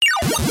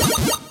What's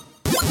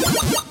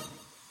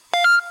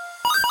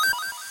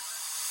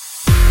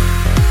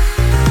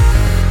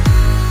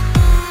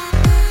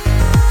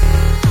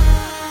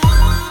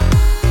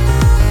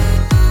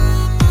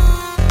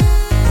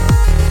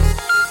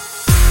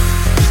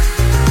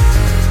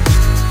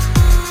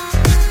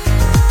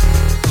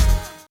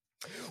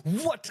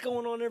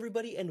going on,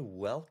 everybody, and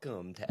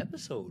welcome to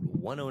episode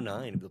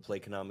 109 of the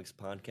Playconomics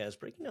podcast,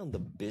 breaking down the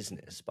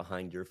business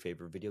behind your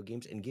favorite video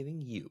games and giving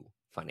you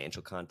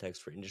financial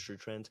context for industry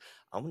trends.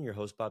 I'm your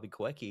host, Bobby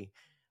Kowecki.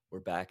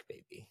 We're back,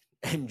 baby.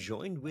 And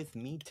joined with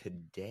me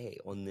today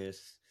on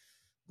this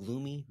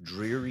gloomy,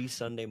 dreary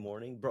Sunday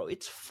morning. Bro,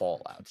 it's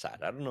fall outside.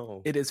 I don't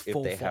know It is if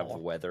full they fall. have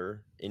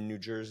weather in New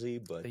Jersey,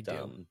 but They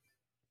do.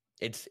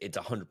 it's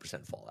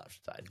 100% fall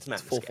outside. It's not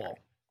It's full scary. fall.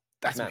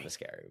 That's Matt me.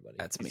 Mascara, everybody.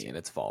 That's me, and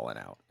it's falling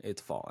out.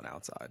 It's falling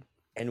outside.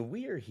 And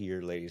we are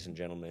here, ladies and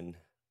gentlemen,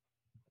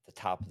 at the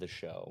top of the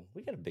show.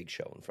 We got a big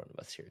show in front of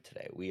us here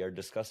today. We are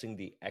discussing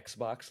the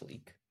Xbox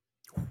leak.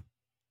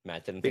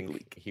 Matt didn't Big think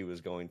leak. he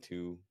was going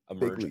to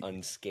emerge leak.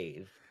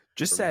 unscathed.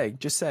 Just say,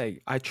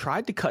 I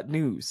tried to cut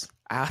news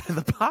out of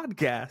the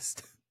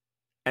podcast,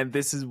 and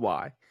this is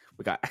why.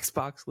 We got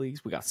Xbox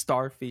leaks, we got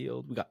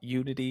Starfield, we got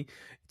Unity.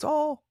 It's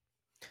all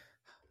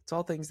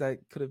things that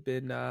could have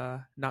been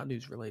not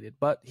news related.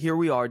 But here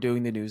we are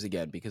doing the news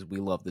again because we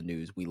love the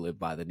news, we live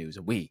by the news,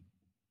 and we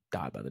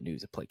die by the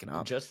news at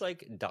Playconomics. Just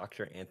like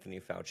Dr. Anthony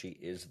Fauci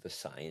is the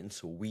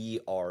science, we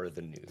are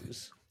the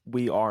news.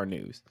 We are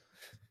news.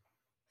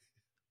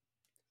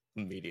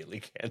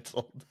 Immediately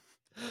canceled.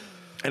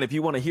 And if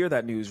you want to hear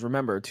that news,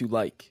 remember to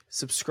like,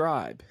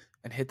 subscribe,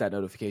 and hit that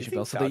notification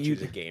bell so that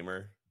Fauci's a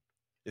gamer?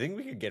 You think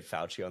we could get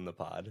Fauci on the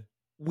pod?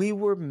 We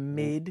were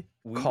mid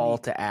call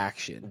to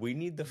action. We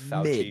need the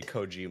Fauci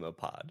Kojima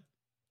pod.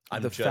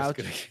 I'm just gonna...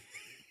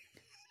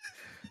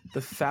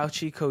 The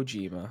Fauci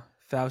Kojima.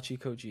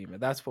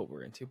 That's what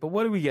we're into. But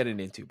what are we getting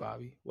into,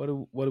 Bobby? What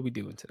are we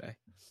doing today?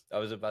 I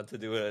was about to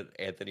do an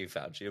Anthony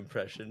Fauci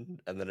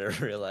impression, and then I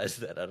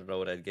realized that I don't know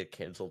what I'd get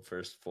canceled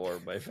first for,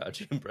 my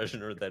Fauci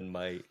impression or then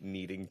my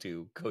needing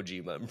to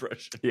Kojima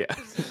impression. Yeah.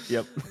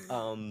 Yep.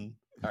 All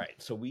right.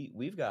 So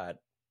we've got,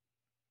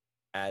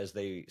 as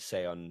they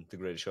say on the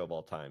greatest show of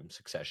all time,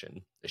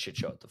 Succession, the shit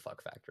show at the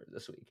fuck factor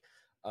this week.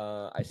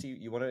 I see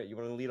you want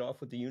to lead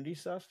off with the Unity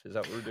stuff. Is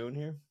that what we're doing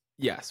here?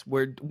 Yes,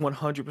 we're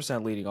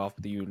 100% leading off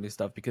with the Unity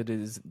stuff because it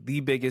is the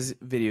biggest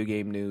video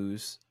game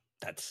news.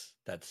 That's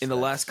in the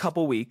last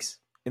couple weeks.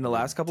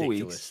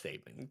 Ridiculous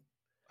statement.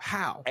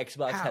 How?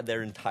 Xbox had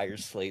their entire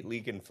slate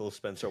leak, and Phil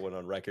Spencer went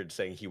on record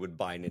saying he would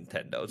buy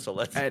Nintendo. So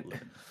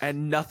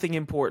and nothing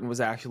important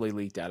was actually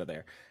leaked out of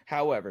there.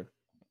 However,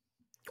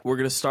 we're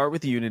going to start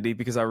with Unity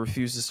because I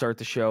refuse to start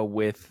the show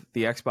with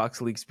the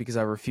Xbox leaks because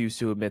I refuse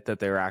to admit that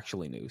they're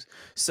actually news.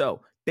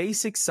 So,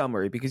 basic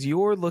summary, because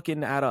you're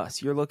looking at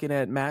us. You're looking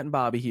at Matt and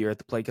Bobby here at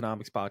the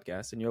Playconomics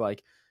podcast, and you're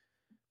like,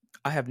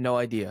 I have no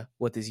idea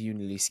what this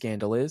Unity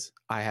scandal is.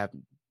 I have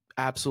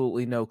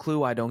absolutely no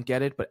clue. I don't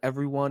get it, but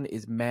everyone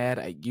is mad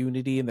at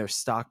Unity, and their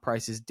stock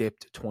prices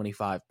dipped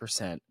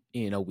 25%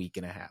 in a week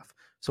and a half.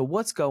 So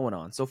what's going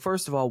on? So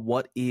first of all,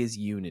 what is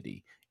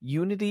Unity?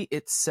 Unity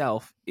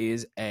itself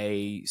is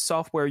a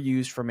software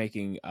used for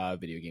making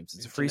video games.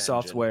 It's a free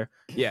software.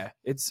 Yeah,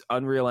 it's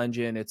Unreal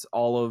Engine. It's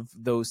all of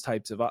those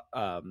types of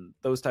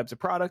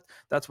product.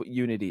 That's what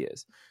Unity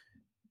is.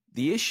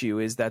 The issue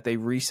is that they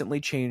recently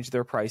changed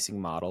their pricing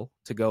model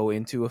to go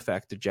into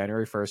effect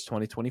January 1st,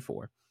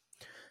 2024.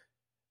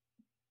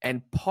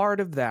 And part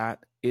of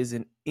that is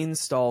an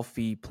install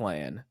fee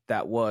plan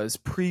that was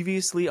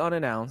previously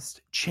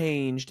unannounced,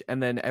 changed,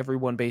 and then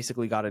everyone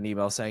basically got an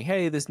email saying,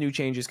 hey, this new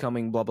change is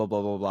coming, blah, blah,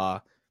 blah, blah, blah.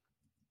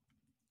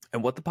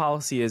 And what the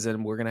policy is,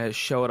 and we're going to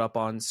show it up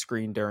on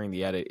screen during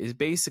the edit, is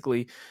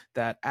basically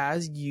that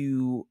as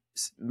you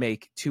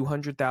make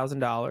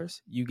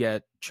 $200,000, you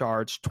get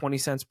charged 20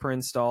 cents per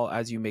install.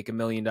 As you make $1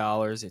 million,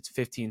 it's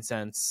 15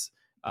 cents,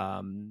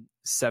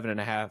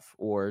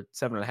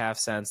 7.5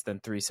 cents, then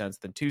 3 cents,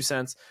 then 2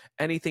 cents.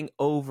 Anything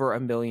over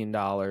 $1 million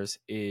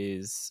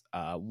is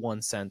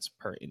 1 cent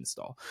per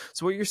install.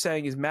 So what you're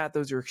saying is, Matt,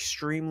 those are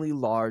extremely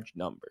large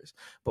numbers.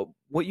 But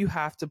what you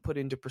have to put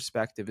into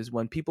perspective is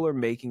when people are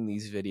making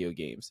these video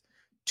games,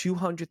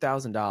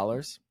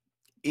 $200,000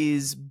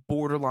 is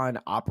borderline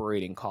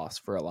operating costs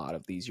for a lot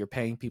of these. You're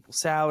paying people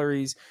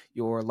salaries,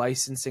 you're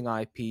licensing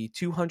IP.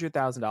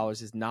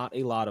 $200,000 is not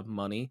a lot of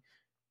money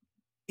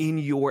in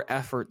your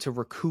effort to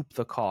recoup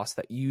the cost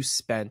that you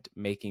spent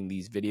making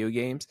these video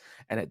games.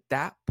 And at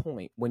that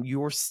point, when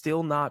you're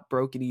still not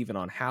broken even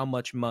on how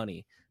much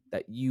money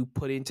that you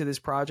put into this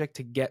project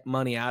to get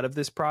money out of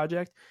this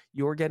project,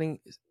 you're getting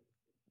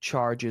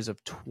charges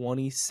of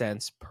 20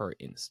 cents per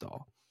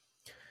install.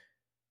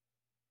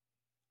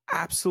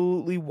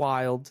 Absolutely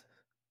wild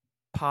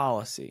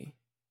policy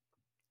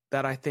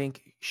that I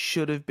think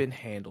should have been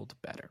handled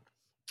better.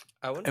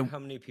 I wonder how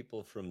many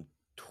people from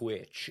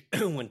Twitch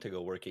went to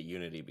go work at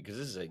Unity, because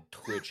this is a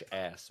Twitch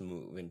ass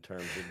move in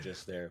terms of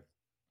just their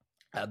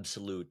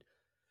absolute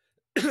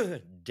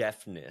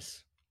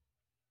deafness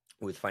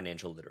with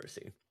financial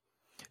literacy.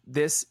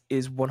 This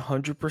is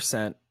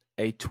 100%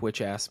 a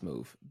Twitch ass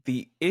move.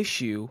 The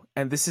issue,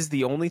 and this is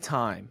the only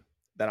time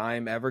that I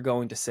am ever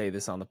going to say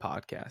this on the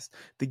podcast,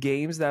 the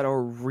games that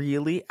are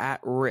really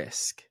at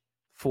risk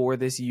for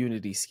this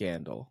Unity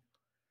scandal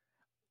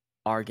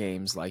are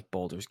games like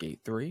Baldur's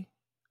Gate 3.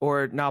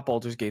 Or not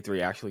Baldur's Gate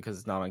 3, actually, because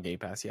it's not on Game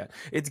Pass yet.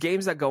 It's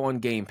games that go on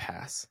Game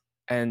Pass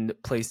and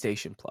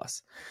PlayStation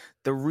Plus.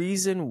 The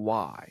reason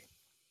why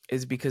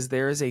is because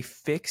there is a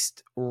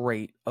fixed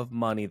rate of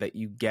money that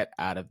you get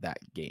out of that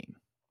game.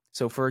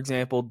 So, for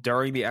example,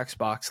 during the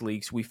Xbox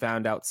leaks, we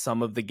found out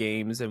some of the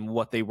games and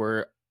what they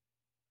were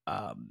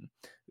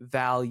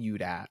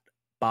valued at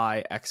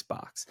by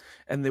Xbox.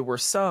 And there were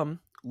some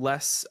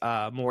less,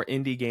 more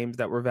indie games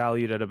that were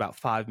valued at about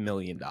 $5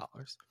 million.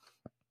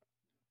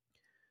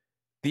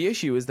 The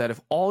issue is that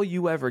if all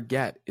you ever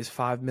get is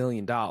 $5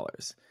 million,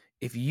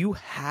 if you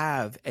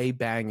have a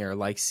banger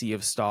like Sea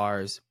of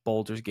Stars,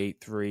 Baldur's Gate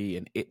 3,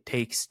 and It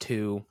Takes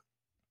Two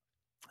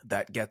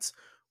that gets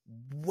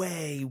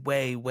way,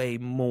 way, way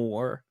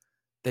more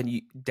than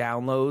you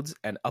downloads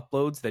and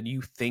uploads than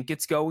you think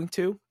it's going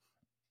to,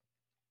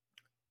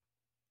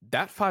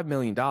 that $5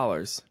 million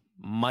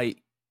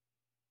might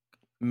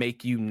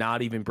make you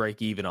not even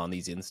break even on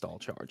these install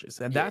charges.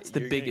 And that's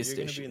the biggest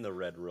you're issue. You're going to be in the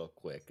red real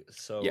quick.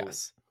 So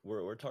yes,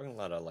 we're talking a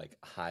lot of like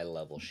high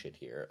level shit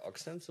here.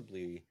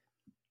 Ostensibly,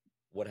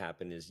 what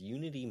happened is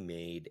Unity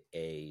made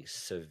a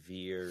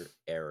severe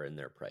error in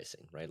their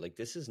pricing, right? Like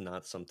this is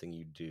not something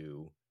you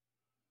do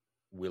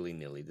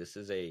willy-nilly. This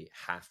is a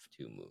have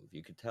to move.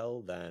 You could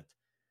tell that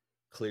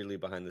clearly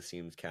behind the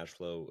scenes cash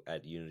flow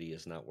at Unity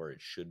is not where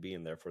it should be,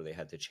 and therefore they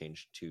had to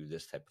change to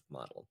this type of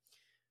model.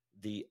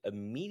 The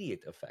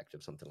immediate effect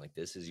of something like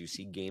this is you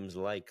see games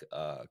like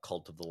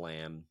Cult of the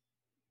Lamb,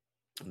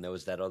 and there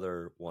was that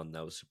other one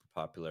that was super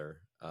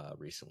popular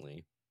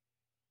recently,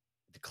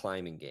 the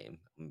climbing game.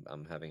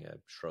 I'm having a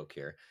stroke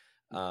here,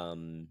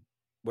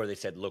 where they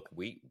said, "Look,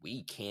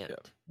 we can't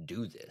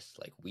do this.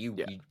 Like we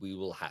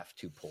will have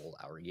to pull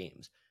our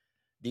games."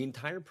 The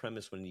entire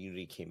premise when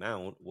Unity came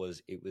out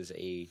was it was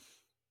a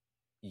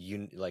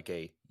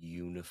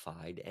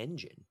unified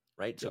engine,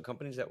 right? So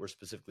companies that were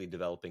specifically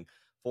developing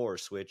for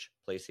Switch,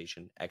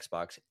 PlayStation,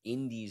 Xbox,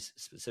 indies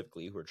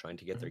specifically, who are trying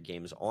to get their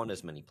games on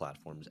as many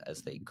platforms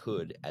as they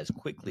could, as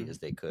quickly as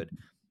they could,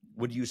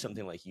 would use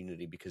something like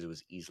Unity because it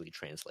was easily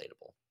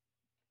translatable.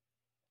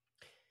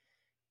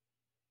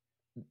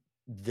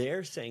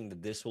 They're saying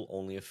that this will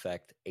only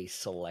affect a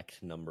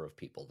select number of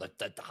people,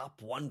 the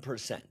top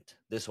 1%.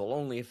 This will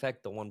only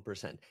affect the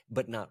 1%,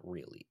 but not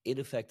really. It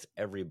affects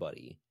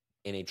everybody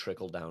in a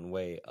trickle-down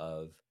way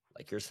of,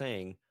 like you're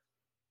saying,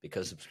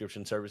 because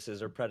subscription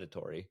services are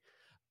predatory.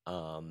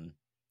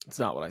 It's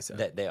not what I said.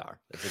 That they are.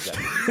 That's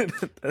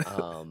exactly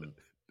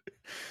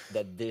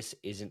that this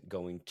isn't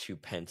going to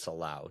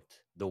pencil out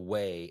the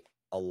way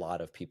a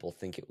lot of people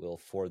think it will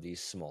for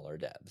these smaller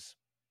devs.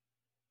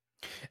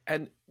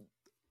 And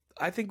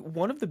I think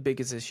one of the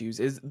biggest issues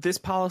is this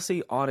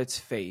policy on its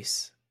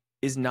face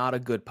is not a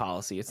good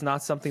policy. It's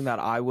not something that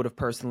I would have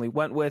personally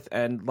went with.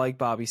 And like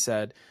Bobby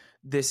said,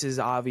 this is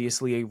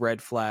obviously a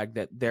red flag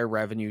that their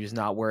revenue is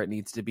not where it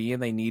needs to be,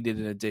 and they needed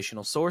an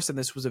additional source. And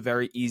this was a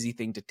very easy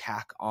thing to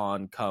tack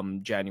on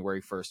come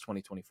January 1st,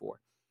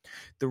 2024.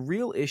 The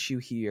real issue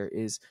here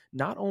is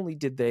not only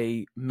did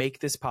they make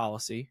this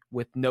policy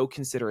with no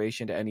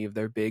consideration to any of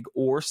their big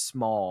or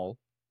small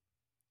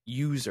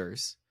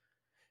users,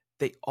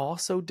 they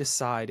also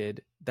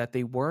decided that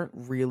they weren't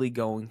really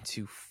going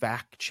to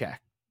fact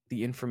check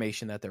the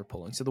information that they're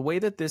pulling. So the way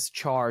that this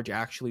charge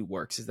actually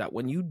works is that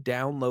when you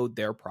download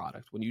their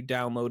product, when you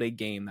download a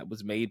game that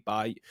was made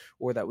by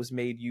or that was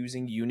made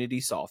using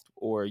Unity Soft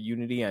or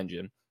Unity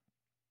Engine,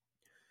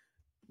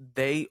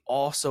 they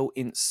also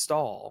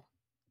install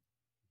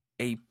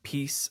a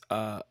piece,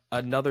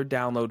 another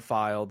download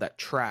file that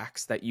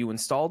tracks that you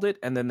installed it,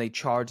 and then they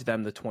charge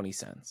them the 20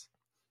 cents.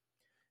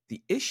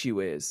 The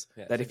issue is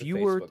that if you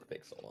were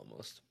pixel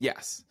almost.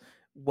 Yes.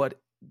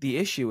 What the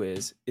issue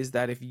is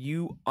that if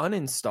you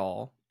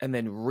uninstall and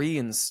then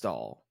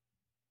reinstall,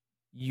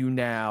 you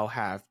now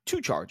have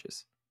two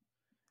charges.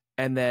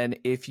 And then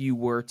if you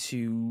were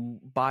to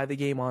buy the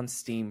game on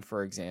Steam,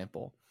 for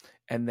example,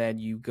 and then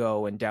you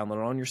go and download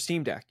it on your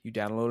Steam Deck, you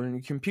download it on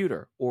your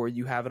computer, or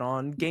you have it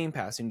on Game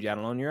Pass and you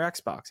download it on your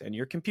Xbox and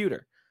your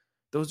computer.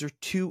 Those are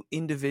two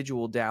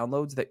individual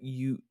downloads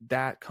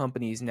that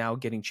company is now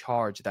getting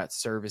charged that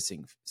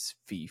servicing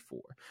fee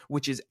for,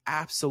 which is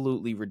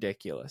absolutely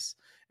ridiculous.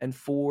 And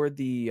for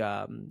the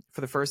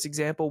first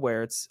example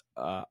where it's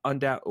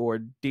undown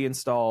or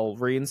deinstall,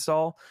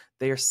 reinstall,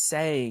 they are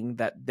saying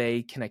that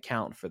they can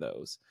account for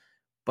those.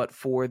 But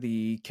for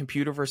the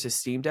computer versus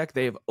Steam Deck,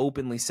 they have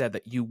openly said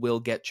that you will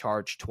get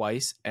charged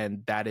twice,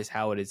 and that is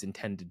how it is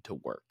intended to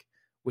work,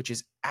 which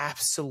is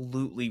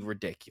absolutely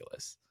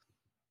ridiculous.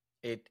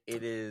 It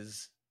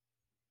is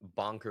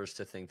bonkers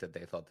to think that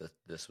they thought that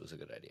this was a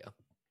good idea.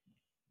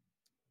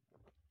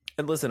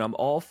 And listen, I'm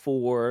all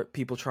for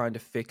people trying to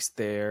fix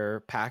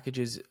their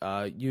packages.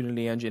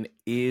 Unity Engine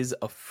is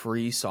a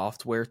free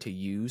software to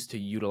use, to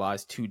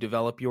utilize, to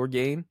develop your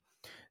game.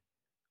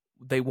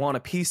 they want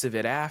a piece of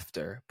it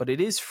after, but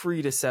it is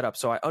free to set up.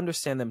 So I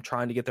understand them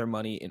trying to get their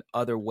money in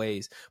other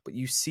ways, but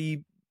you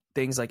see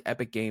things like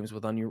Epic Games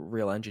with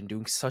Unreal Engine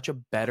doing such a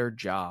better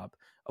job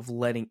of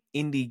letting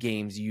indie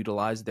games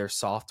utilize their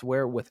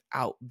software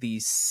without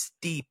these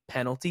steep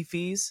penalty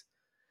fees,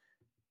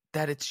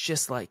 that it's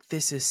just like,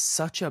 this is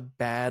such a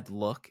bad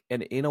look.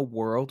 And in a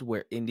world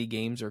where indie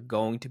games are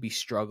going to be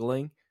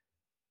struggling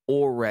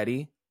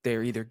already,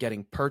 they're either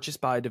getting purchased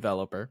by a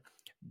developer,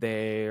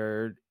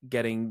 they're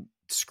getting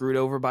screwed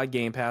over by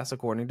Game Pass,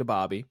 according to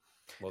Bobby.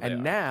 Well,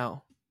 and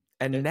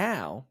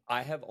now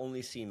I have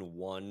only seen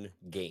one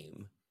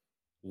game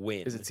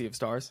win. Is it Sea of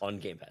Stars? On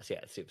Game Pass. Yeah,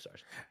 it's Sea of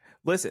Stars.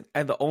 Listen,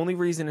 and the only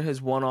reason it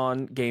has won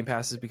on Game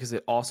Pass is because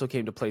it also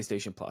came to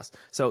PlayStation Plus.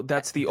 So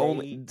that's the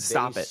only...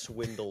 Stop they it.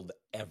 Swindled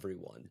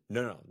everyone.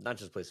 No, not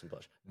just PlayStation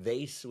Plus.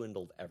 They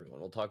swindled everyone.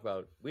 We'll talk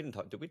about...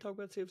 Did we talk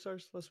about Sea of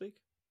Stars last week?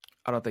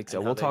 I don't think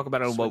so. We'll talk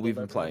about it on what we've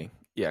been playing.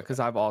 Yeah, because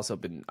I've also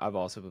been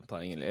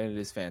playing it, and it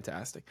is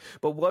fantastic.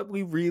 But what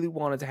we really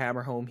wanted to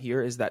hammer home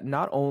here is that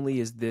not only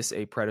is this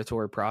a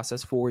predatory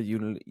process for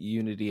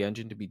Unity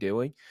Engine to be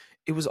doing,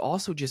 it was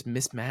also just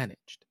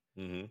mismanaged.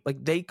 Mm-hmm.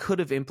 Like, they could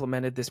have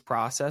implemented this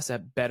process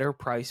at better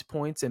price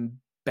points and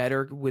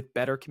with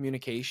better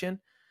communication,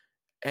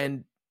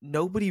 and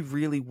nobody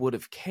really would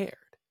have cared.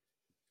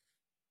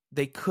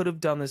 They could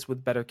have done this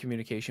with better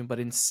communication, but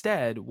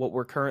instead, what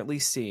we're currently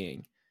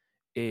seeing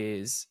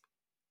is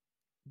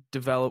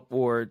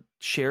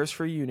shares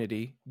for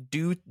Unity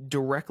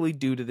directly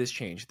due to this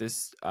change.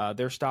 This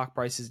their stock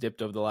prices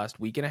dipped over the last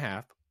week and a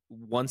half.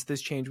 Once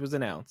this change was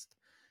announced,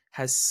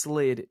 has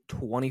slid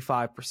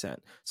 25%.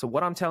 So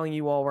what I'm telling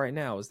you all right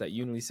now is that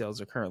Unity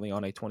sales are currently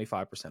on a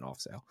 25% off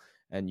sale,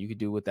 and you can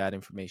do with that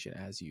information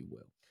as you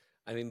will.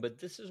 I mean, but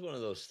this is one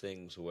of those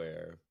things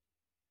where,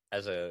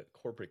 as a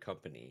corporate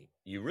company,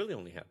 you really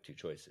only have two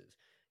choices.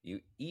 You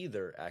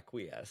either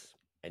acquiesce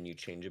and you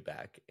change it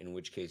back, in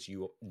which case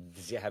you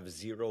have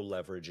zero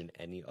leverage in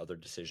any other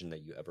decision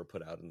that you ever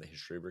put out in the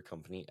history of your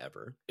company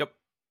ever. Yep.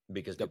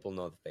 Because people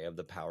know that they have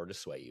the power to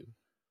sway you.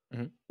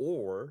 Mm-hmm.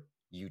 Or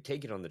you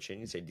take it on the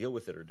chin, you say, deal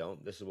with it or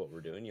don't. This is what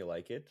we're doing. You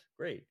like it?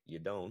 Great. You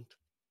don't.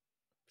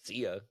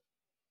 See ya.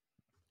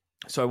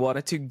 So I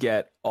wanted to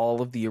get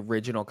all of the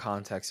original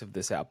context of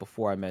this out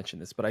before I mention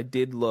this, but I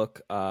did look,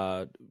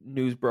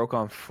 news broke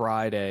on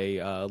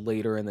Friday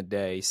later in the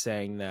day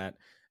saying that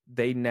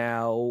they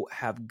now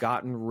have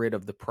gotten rid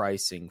of the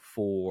pricing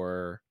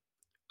for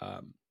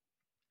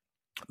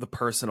the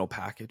personal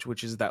package,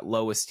 which is that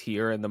lowest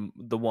tier and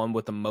the one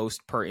with the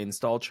most per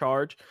install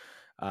charge.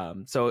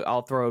 So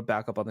I'll throw it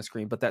back up on the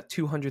screen, but that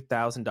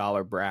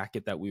 $200,000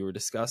 bracket that we were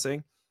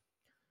discussing,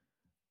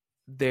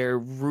 they're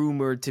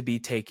rumored to be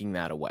taking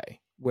that away,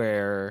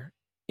 where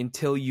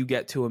until you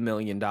get to $1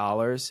 million,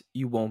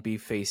 you won't be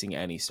facing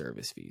any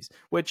service fees,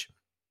 which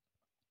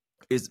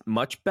is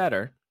much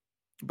better.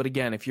 But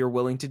again, if you're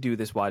willing to do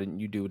this, why didn't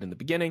you do it in the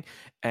beginning?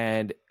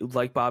 And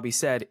like Bobby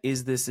said,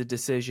 is this a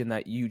decision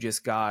that you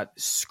just got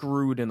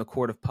screwed in the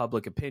court of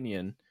public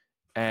opinion,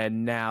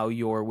 and now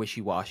you're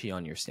wishy-washy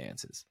on your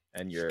stances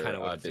and your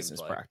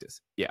business practice?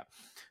 Yeah.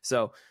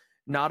 So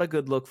not a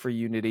good look for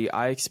Unity.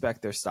 I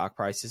expect their stock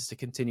prices to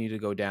continue to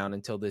go down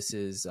until this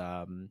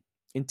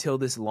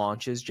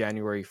launches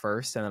January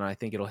 1st. And then I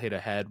think it'll hit a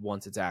head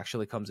once it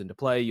actually comes into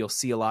play. You'll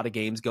see a lot of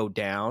games go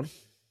down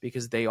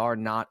because they are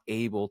not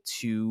able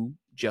to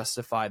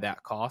justify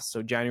that cost.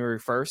 So January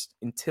 1st,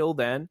 until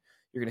then,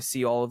 you're going to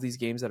see all of these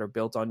games that are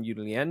built on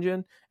Unity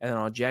Engine. And then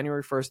on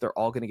January 1st, they're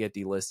all going to get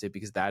delisted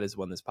because that is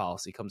when this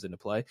policy comes into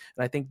play.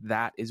 And I think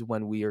that is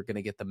when we are going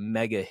to get the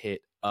mega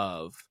hit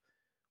of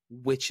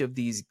which of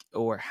these,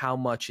 or how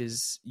much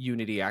is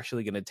Unity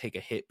actually going to take a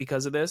hit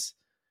because of this,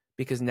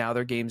 because now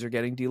their games are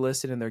getting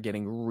delisted and they're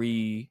getting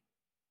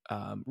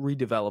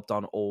redeveloped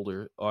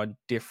on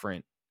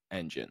different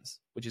engines,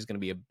 which is going to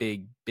be a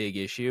big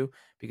issue,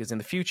 because in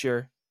the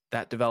future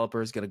that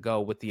developer is going to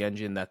go with the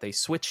engine that they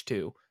switch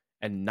to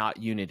and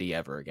not Unity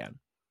ever again.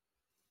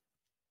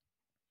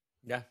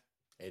 Yeah,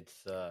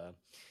 it's a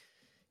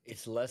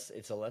less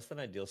than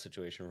ideal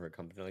situation for a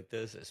company like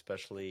this,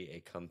 especially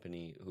a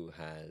company in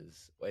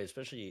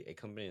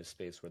a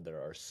space where there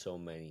are so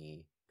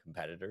many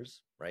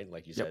competitors, right?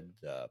 Like you said,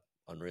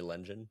 Unreal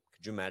Engine.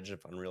 Could you imagine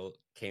if Unreal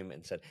came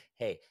and said,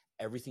 "Hey,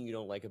 everything you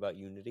don't like about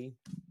Unity,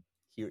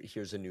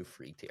 here's a new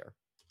free tier"?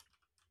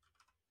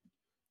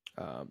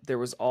 There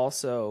was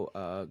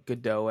also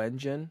Godot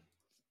Engine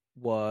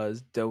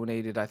was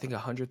donated, I think,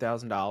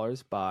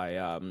 $100,000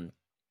 by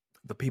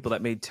the people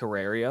that made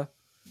Terraria.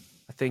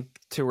 I think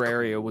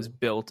Terraria was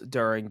built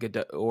during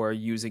Godot or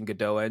using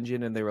Godot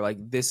Engine, and they were like,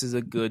 "This is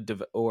a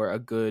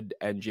good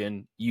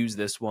engine. Use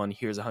this one.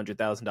 Here's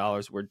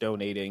 $100,000. We're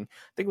donating."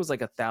 I think it was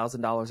like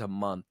 $1,000 a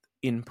month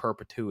in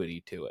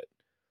perpetuity to it,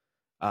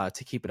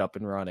 to keep it up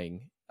and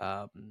running.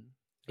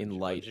 In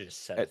light, you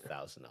just set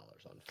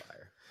 $1,000 on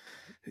fire.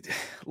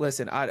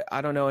 Listen,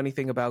 I don't know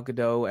anything about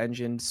Godot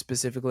Engine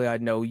specifically. I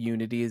know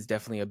Unity is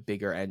definitely a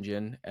bigger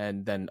engine,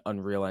 and then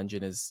Unreal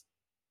Engine is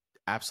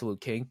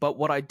absolute king. But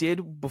what I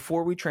did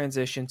before we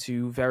transition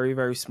to very,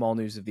 very small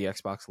news of the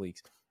Xbox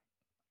leaks,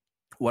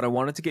 What I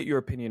wanted to get your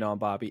opinion on,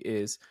 Bobby,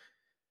 is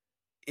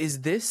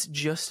this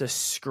just a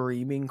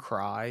screaming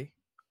cry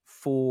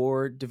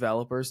for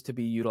developers to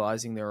be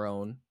utilizing their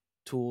own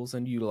tools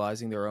and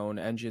utilizing their own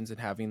engines and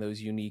having those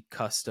unique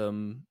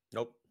custom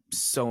Nope.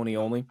 Sony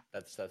only?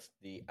 That's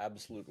the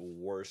absolute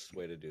worst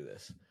way to do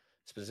this.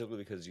 Specifically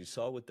because you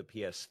saw with the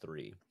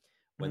PS3,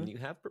 when you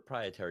have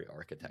proprietary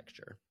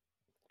architecture,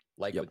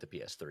 like with the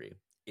PS3,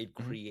 it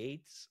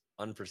creates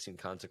unforeseen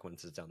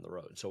consequences down the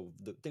road. So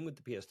the thing with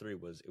the PS3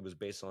 was it was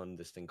based on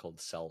this thing called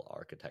cell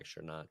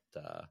architecture, not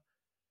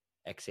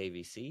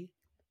XAVC,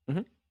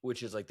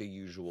 which is like the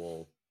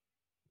usual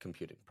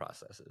computing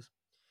processes.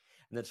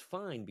 And that's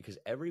fine because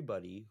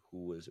everybody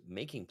who was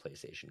making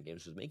PlayStation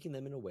games was making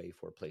them in a way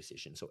for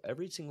PlayStation. So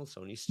every single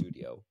Sony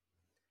studio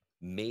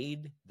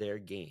made their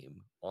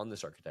game on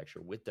this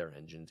architecture with their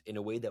engines in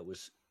a way that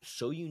was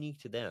so unique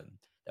to them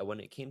that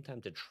when it came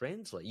time to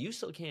translate, you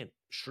still can't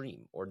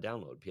stream or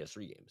download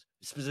PS3 games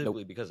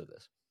specifically because of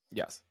this.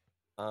 Yes.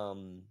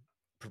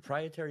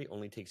 Proprietary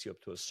only takes you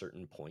up to a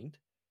certain point,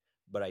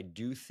 but I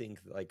do think,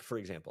 like, for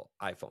example,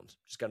 iPhones.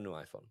 Just got a new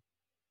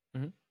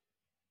iPhone.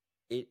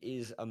 It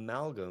is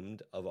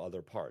amalgamed of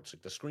other parts,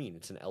 like the screen.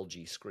 It's an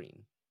LG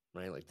screen,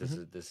 right? Like this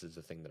is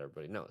a thing that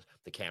everybody knows.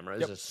 The camera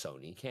is a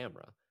Sony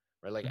camera,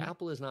 right? Like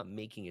Apple is not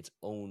making its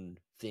own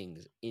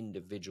things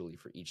individually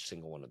for each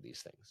single one of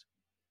these things.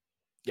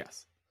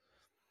 Yes.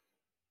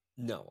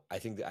 No, I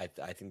think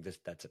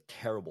that's a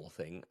terrible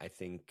thing. I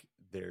think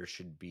there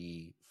should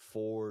be,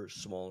 for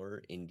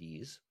smaller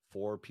indies,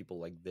 for people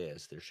like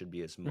this, there should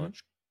be as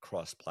much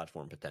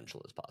cross-platform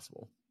potential as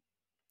possible.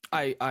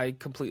 I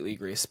completely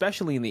agree,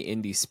 especially in the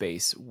indie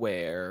space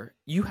where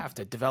you have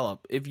to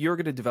develop. If you're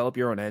going to develop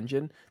your own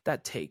engine,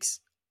 that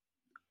takes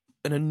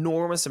an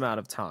enormous amount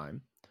of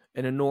time,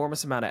 an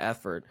enormous amount of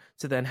effort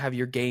to then have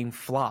your game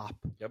flop.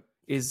 Yep.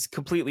 Is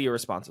completely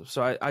irresponsible.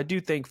 So I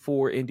do think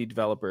for indie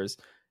developers,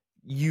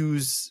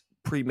 use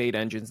pre-made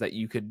engines that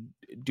you could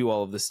do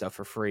all of this stuff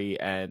for free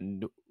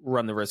and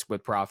run the risk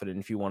with profit.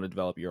 And if you want to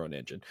develop your own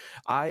engine,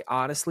 I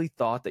honestly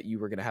thought that you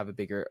were going to have a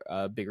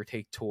bigger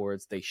take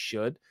towards they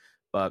should,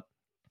 but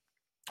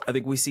I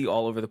think we see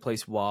all over the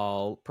place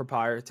while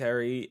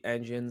proprietary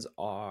engines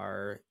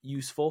are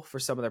useful for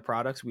some of their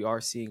products, we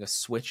are seeing a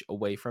switch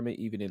away from it,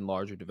 even in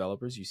larger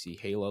developers. You see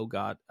Halo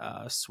got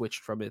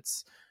switched from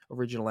its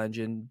original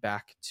engine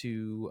back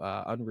to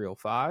Unreal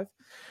 5.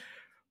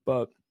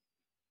 But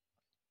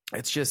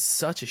it's just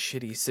such a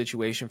shitty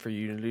situation for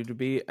Unity to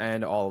be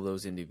and all of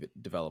those indie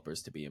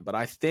developers to be in. But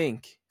I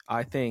think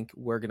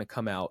we're going to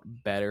come out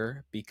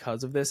better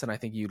because of this, and I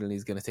think Unity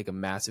is going to take a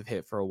massive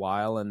hit for a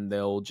while, and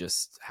they'll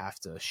just have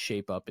to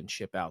shape up and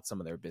ship out some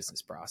of their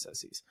business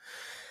processes.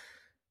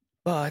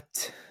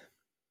 But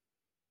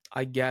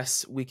I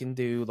guess we can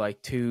do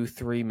like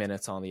 2-3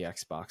 minutes on the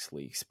Xbox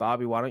leaks.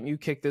 Bobby, why don't you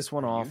kick this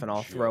one off, and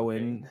I'll throw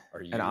in.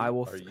 Are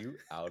you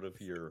out of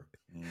your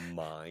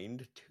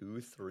mind?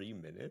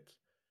 2-3 minutes?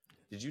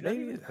 Did you not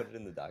even put it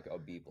in the doc? Oh,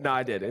 B block. No,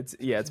 I did.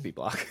 It's B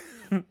block.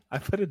 I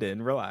put it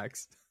in.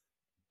 Relax.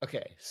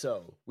 Okay,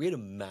 so we had a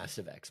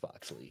massive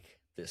Xbox leak.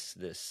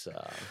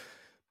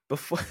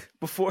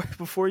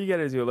 Before you get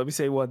into it, let me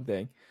say one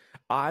thing.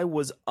 I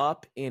was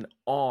up in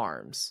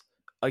arms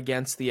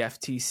against the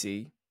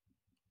FTC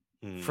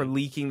for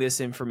leaking this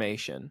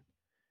information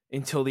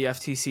until the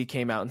FTC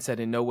came out and said,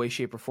 in no way,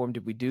 shape, or form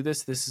did we do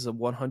this. This is a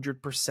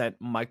 100%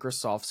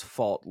 Microsoft's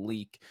fault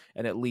leak,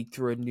 and it leaked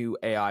through a new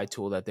AI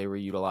tool that they were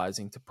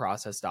utilizing to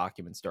process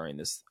documents during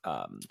this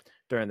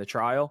during the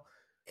trial.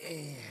 I don't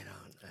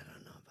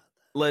know about that.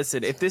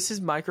 Listen, if this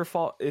is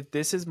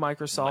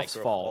Microsoft's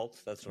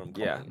fault, that's what I'm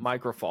calling it.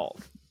 Microfault.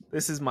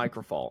 This is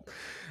Microfault.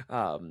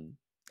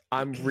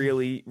 I'm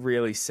really,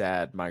 really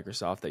sad,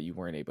 Microsoft, that you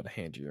weren't able to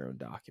hand your own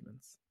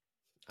documents.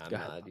 I'm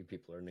not. You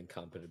people are an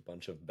incompetent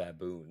bunch of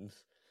baboons.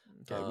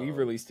 Okay, we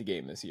released a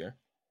game this year.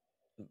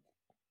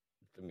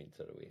 I mean,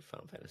 so do we.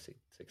 Final Fantasy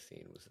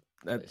 16 was.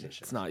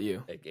 It's not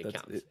you. It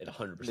counts. It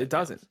 100%. It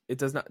doesn't. Counts. It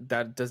does not.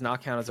 That does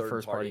not count as a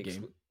first party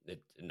game.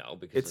 No,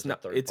 because it's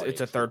not. It's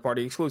a third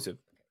party exclusive.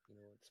 You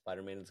know what?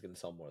 Spider-Man is going to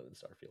sell more than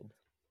Starfield.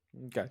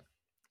 Okay.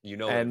 You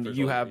know, and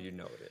you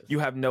know it is. You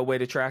have no way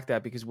to track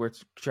that because we're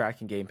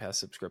tracking Game Pass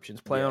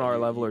subscriptions. Play on our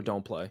level or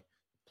don't play.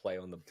 Play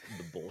on the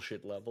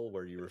bullshit level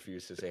where you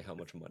refuse to say how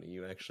much money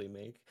you actually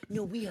make.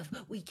 No, we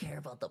care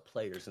about the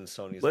players, and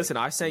Sony's. Listen,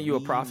 I sent you a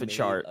profit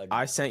chart.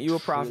 I sent you a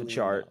profit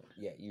chart.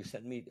 Yeah, you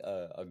sent me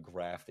a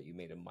graph that you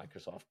made in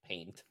Microsoft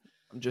Paint.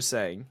 I'm just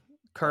saying.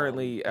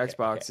 Currently,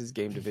 Xbox's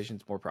game division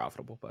is more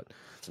profitable, but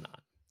it's not.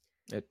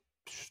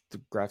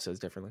 The graph says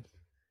differently.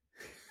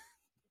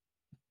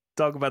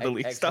 Talk about the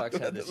leak. Xbox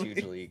had this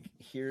huge leak.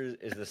 Here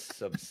is the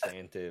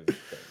substantive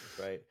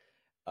thing, right?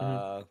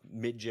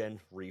 Mid-gen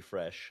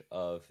refresh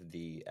of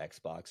the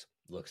Xbox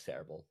looks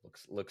terrible.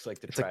 Looks like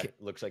the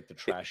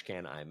trash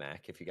can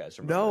iMac. If you guys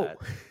remember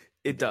that.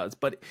 It does,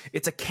 but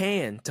it's a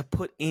can to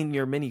put in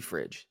your mini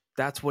fridge.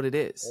 That's what it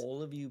is.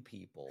 All of you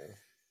people,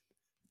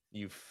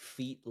 you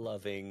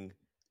feet-loving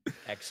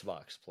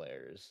Xbox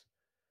players,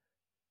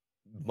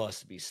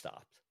 must be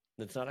stopped.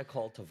 It's not a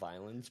call to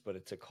violence, but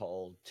it's a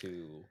call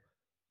to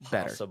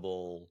better.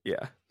 possible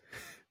Yeah.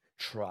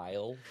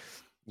 trial,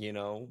 you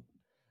know?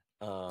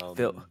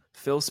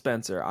 Phil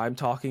Spencer, I'm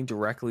talking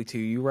directly to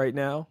you right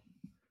now.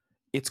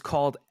 It's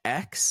called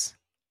Xbox.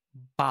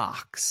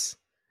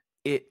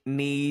 It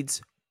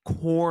needs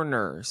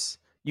corners.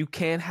 You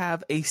can't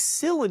have a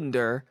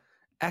cylinder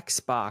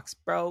Xbox,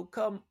 bro.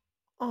 Come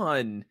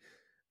on.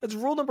 That's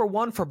rule number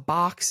 1 for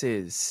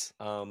boxes.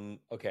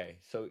 Okay,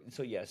 so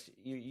yes,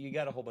 you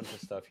got a whole bunch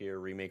of stuff here.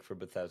 Remake for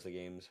Bethesda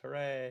games,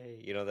 hooray!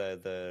 You know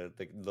the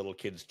little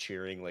kids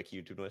cheering like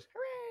YouTube noise,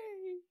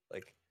 hooray!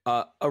 Like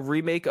a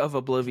remake of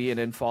Oblivion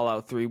and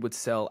Fallout 3 would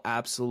sell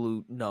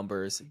absolute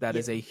numbers. That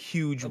is a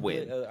huge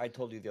win. I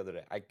told you the other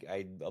day,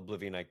 I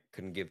Oblivion, I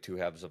couldn't give two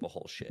halves of a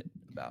whole shit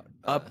about.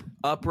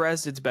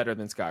 Upres, it's better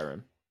than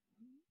Skyrim.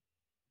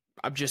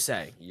 I'm just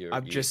saying.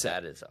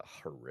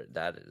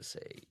 That is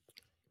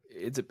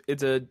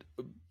a.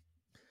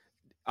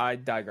 I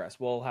digress.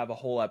 We'll have a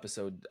whole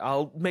episode.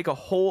 I'll make a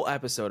whole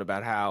episode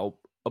about how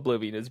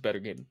Oblivion is a better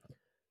game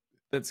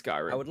than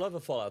Skyrim. I would love a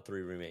Fallout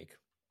 3 remake.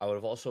 I would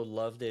have also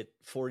loved it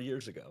 4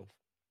 years ago.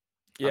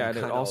 Yeah, and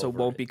it also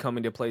won't be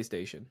coming to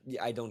PlayStation.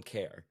 Yeah, I don't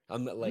care.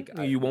 I'm like,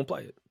 you won't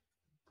play it.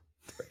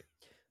 Right.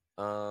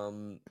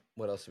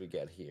 What else do we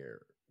get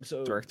here?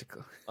 So direct to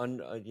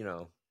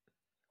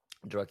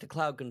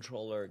cloud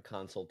controller,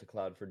 console to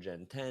cloud for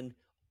Gen 10.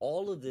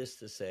 All of this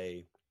to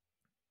say,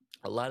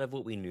 a lot of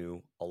what we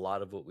knew, a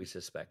lot of what we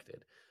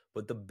suspected.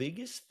 But the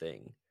biggest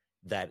thing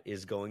that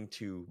is going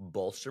to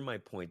bolster my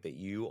point that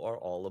you are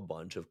all a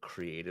bunch of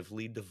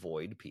creatively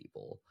devoid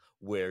people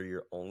where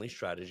your only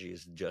strategy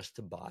is just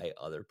to buy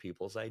other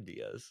people's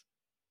ideas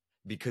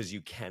because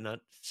you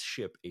cannot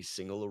ship a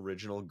single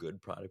original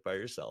good product by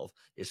yourself,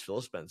 is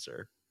Phil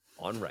Spencer,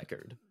 on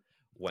record,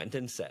 went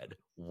and said,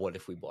 what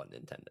if we bought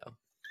Nintendo?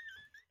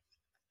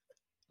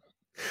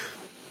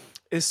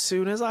 As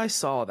soon as I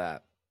saw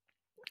that,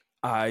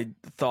 I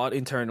thought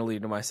internally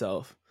to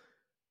myself,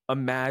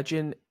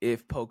 imagine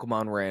if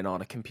Pokemon ran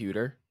on a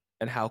computer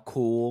and how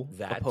cool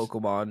a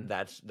Pokemon.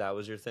 That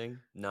was your thing?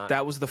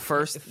 That was the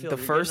first Phil,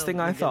 thing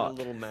I thought. You're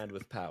getting a little mad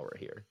with power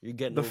here. You're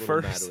getting a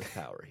little mad with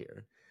power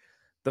here.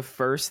 The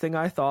first thing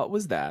I thought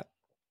was that.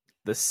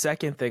 The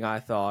second thing I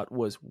thought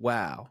was,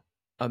 wow,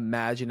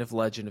 imagine if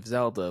Legend of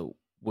Zelda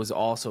was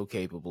also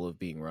capable of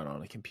being run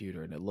on a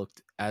computer and it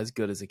looked as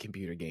good as a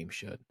computer game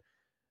should.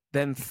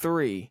 Then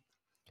 3,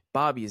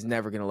 Bobby is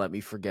never going to let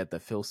me forget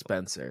that Phil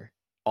Spencer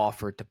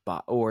offered to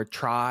buy or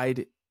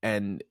tried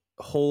and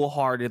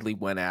wholeheartedly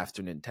went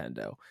after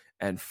Nintendo.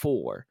 And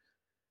 4,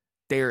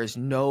 there is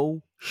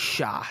no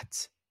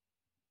shot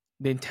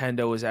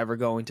Nintendo is ever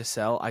going to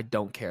sell. I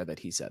don't care that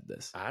he said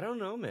this. I don't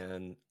know,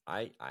 man.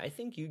 I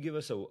think you give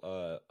us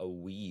a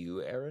Wii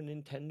U era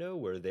Nintendo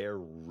where they're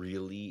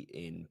really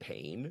in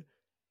pain,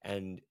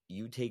 and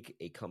you take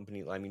a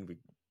company. I mean,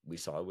 we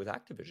saw it with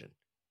Activision.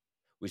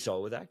 We saw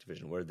it with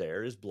Activision where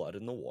there is blood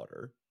in the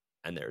water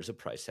and there's a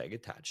price tag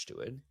attached to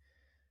it.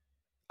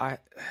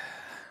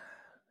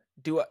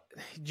 Do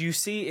you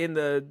see in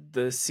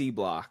the C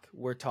block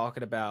we're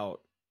talking about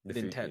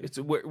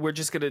Nintendo? We're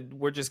just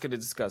gonna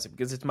discuss it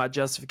because it's my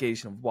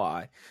justification of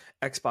why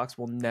Xbox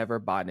will never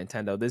buy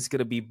Nintendo. This is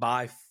gonna be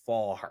by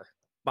far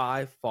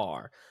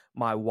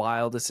my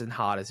wildest and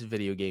hottest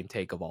video game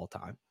take of all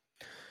time.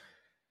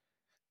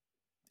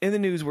 In the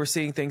news, we're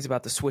seeing things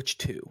about the Switch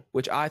 2,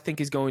 which I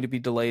think is going to be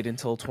delayed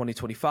until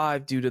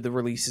 2025 due to the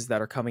releases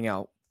that are coming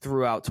out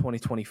throughout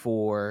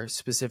 2024,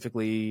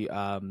 specifically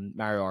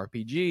Mario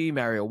RPG,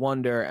 Mario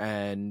Wonder,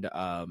 and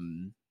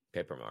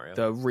Paper Mario.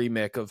 The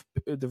remake of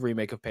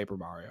Paper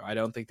Mario. I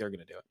don't think they're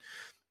going to do it.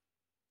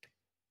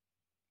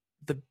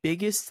 The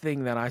biggest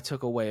thing that I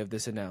took away of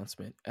this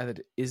announcement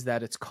is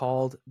that it's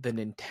called the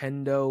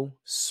Nintendo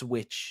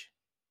Switch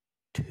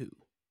 2.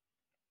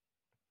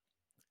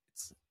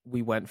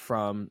 We went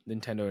from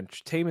Nintendo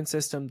Entertainment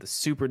System, the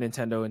Super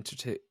Nintendo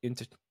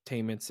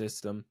Entertainment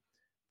System,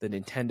 the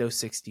Nintendo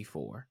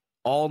 64,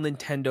 all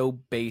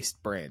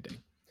Nintendo-based branding.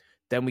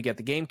 Then we get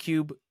the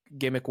GameCube,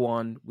 Gimmick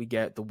 1, we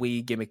get the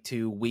Wii, Gimmick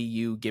 2, Wii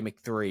U,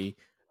 Gimmick 3,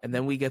 and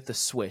then we get the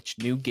Switch,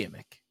 new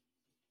gimmick.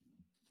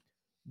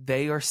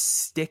 They are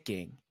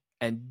sticking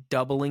and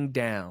doubling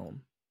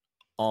down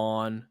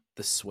on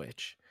the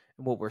Switch.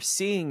 And what we're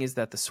seeing is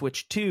that the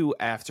Switch 2,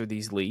 after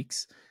these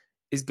leaks,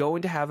 is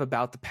going to have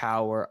about the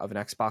power of an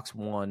Xbox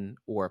One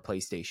or a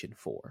PlayStation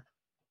 4,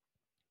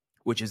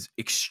 which is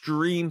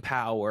extreme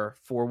power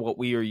for what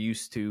we are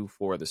used to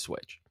for the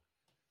Switch.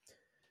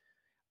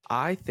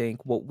 I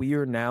think what we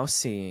are now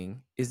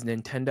seeing is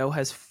Nintendo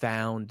has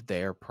found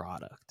their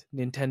product.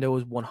 Nintendo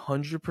has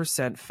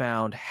 100%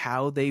 found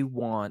how they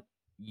want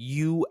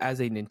you as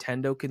a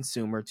Nintendo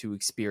consumer to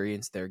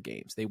experience their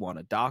games. They want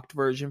a docked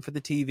version for the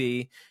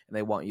TV, and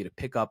they want you to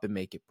pick up and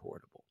make it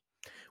portable.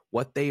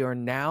 What they are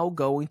now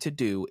going to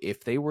do,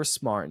 if they were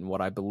smart, and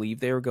what I believe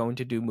they are going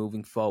to do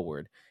moving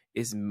forward,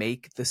 is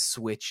make the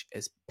Switch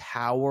as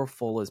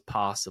powerful as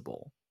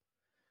possible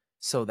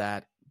so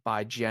that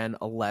by Gen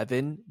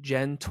 11,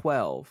 Gen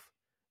 12,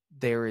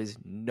 there is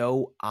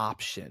no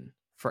option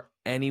for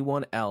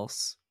anyone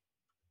else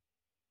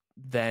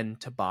than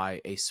to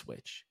buy a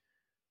Switch.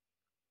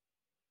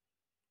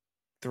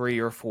 3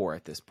 or 4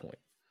 at this point.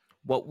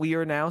 What we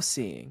are now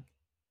seeing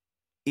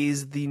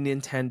is the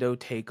Nintendo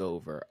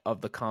takeover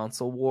of the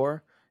console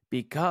war,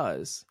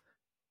 because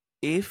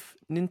if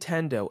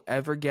Nintendo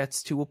ever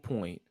gets to a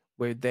point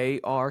where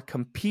they are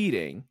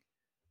competing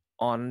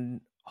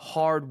on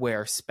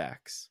hardware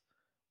specs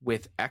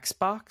with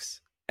Xbox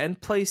and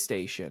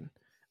PlayStation,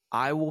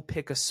 I will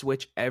pick a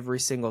Switch every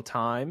single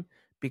time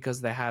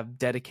because they have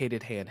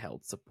dedicated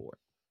handheld support.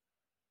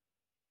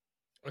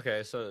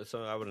 Okay, so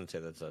I wouldn't say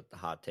that's a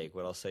hot take.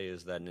 What I'll say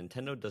is that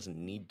Nintendo doesn't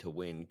need to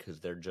win because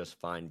they're just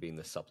fine being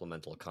the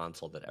supplemental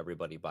console that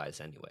everybody buys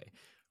anyway.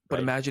 But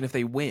right? imagine if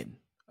they win.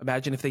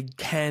 Imagine if they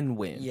can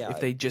win. Yeah, if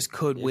they just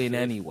could win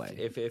if, anyway.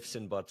 If ifs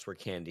and buts were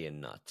candy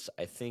and nuts,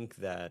 I think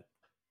that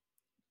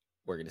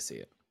we're going to see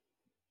it.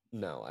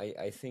 No,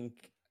 I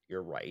think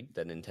you're right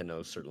that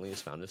Nintendo certainly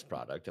has found its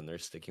product and they're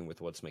sticking with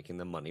what's making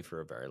them money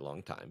for a very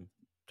long time.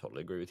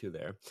 Totally agree with you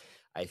there.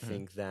 I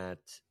think that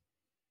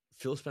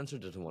Phil Spencer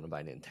doesn't want to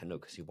buy Nintendo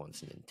because he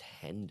wants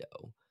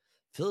Nintendo.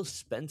 Phil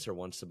Spencer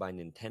wants to buy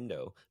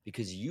Nintendo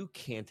because you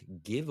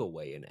can't give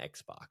away an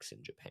Xbox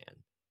in Japan.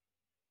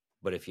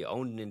 But if you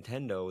own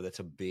Nintendo, that's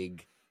a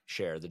big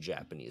share of the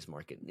Japanese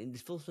market. And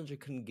Phil Spencer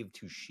couldn't give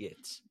two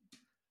shits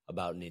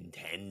about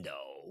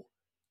Nintendo.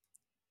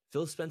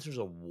 Phil Spencer's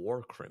a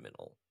war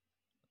criminal.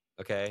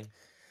 Okay?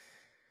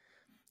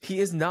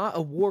 He is not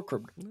a war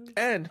criminal.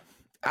 And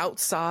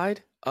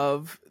outside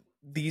of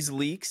these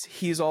leaks,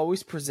 he's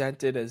always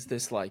presented as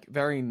this like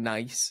very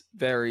nice,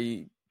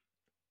 very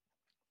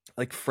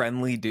like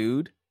friendly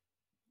dude.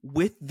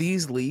 With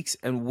these leaks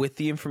and with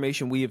the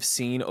information we have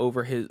seen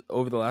over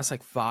the last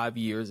like 5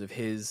 years of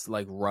his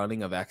like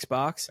running of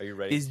Xbox, Are you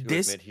ready to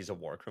admit he's a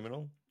war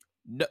criminal?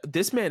 No,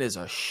 this man is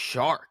a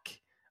shark.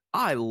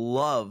 I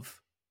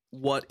love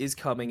what is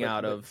coming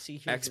out of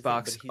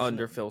Xbox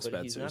under Phil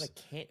Spencer's.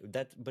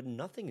 But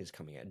nothing is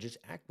coming out. Just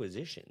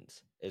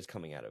acquisitions is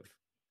coming out of.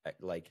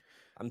 Like,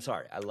 I'm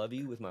sorry, I love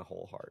you with my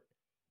whole heart.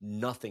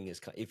 Nothing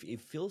is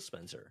if Phil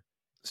Spencer,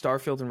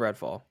 Starfield and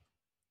Redfall.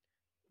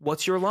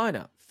 What's your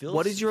lineup?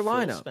 What is your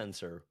lineup? Phil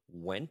Spencer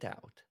went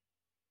out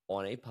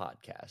on a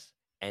podcast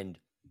and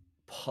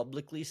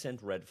publicly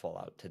sent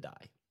Redfall out to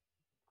die.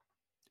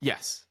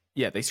 Yes.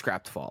 Yeah, they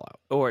scrapped Fallout.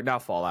 Or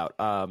not Fallout,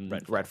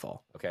 Redfall.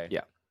 Okay.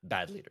 Yeah.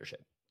 Bad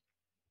leadership.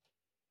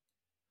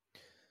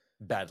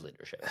 Bad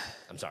leadership.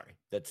 I'm sorry.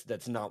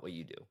 That's not what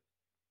you do.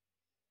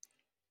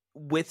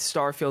 With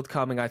Starfield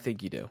coming, I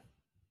think you do.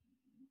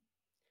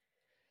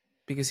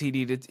 Because he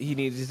needed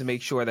to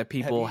make sure that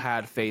people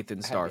had faith in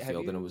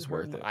Starfield and it was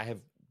worth it.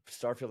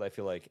 Starfield, I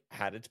feel like,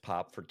 had its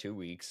pop for 2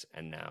 weeks,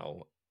 and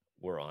now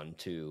we're on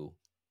to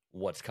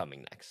what's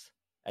coming next.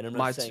 And I'm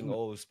not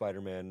saying,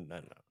 Spider-Man. No.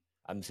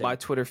 I'm saying my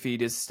Twitter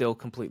feed is still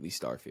completely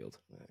Starfield.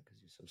 Because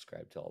you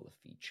subscribe to all the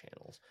feed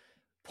channels.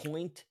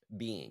 Point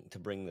being, to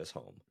bring this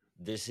home,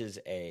 this is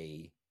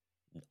a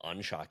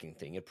unshocking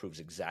thing. It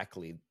proves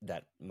exactly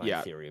that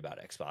my theory about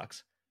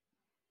Xbox.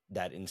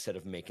 That instead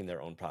of making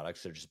their own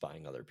products, they're just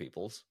buying other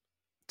people's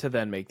to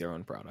then make their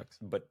own products.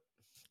 But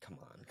come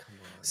on.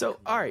 So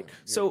all right.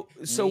 So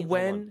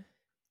when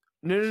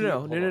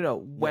no.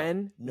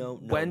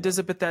 When does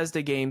a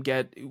Bethesda game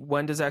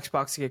when does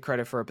Xbox get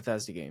credit for a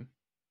Bethesda game?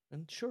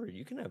 And sure,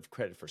 you can have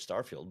credit for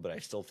Starfield, but I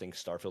still think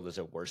Starfield is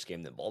a worse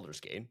game than Baldur's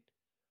Gate.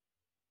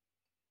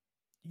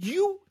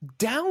 You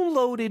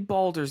downloaded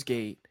Baldur's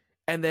Gate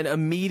and then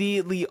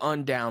immediately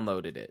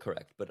undownloaded it.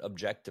 Correct, but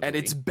objectively... And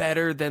it's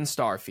better than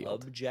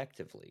Starfield.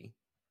 Objectively.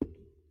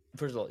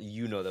 First of all,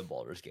 you know that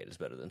Baldur's Gate is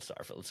better than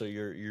Starfield, so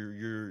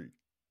you're...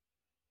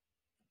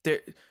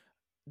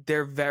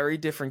 They're very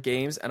different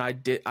games, and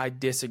I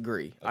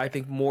disagree. Okay. I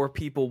think more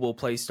people will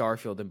play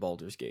Starfield than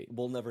Baldur's Gate.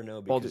 We'll never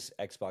know because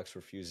Xbox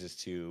refuses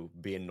to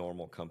be a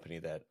normal company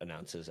that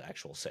announces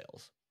actual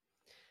sales.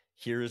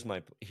 Here's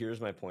my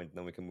point, and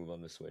then we can move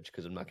on to Switch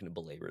because I'm not going to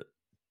belabor it.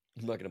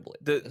 I'm not going to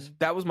belabor this.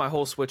 That was my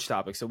whole Switch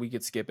topic, so we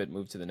could skip it and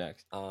move to the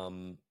next.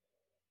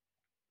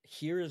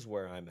 Here is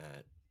where I'm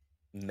at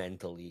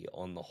mentally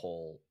on the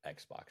whole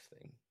Xbox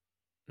thing.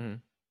 Mm-hmm.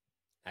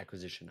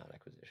 Acquisition, not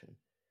acquisition.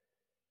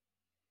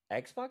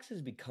 Xbox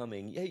is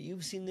becoming,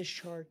 you've seen this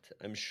chart,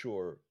 I'm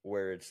sure,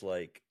 where it's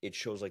like, it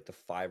shows like the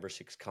 5 or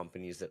 6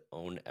 companies that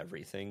own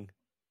everything.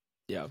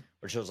 Yeah.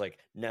 Or it shows like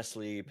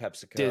Nestle,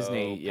 PepsiCo,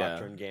 Disney,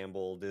 Procter &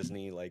 Gamble,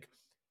 Disney, like.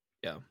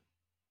 Yeah.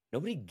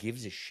 Nobody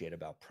gives a shit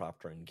about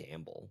Procter &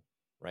 Gamble,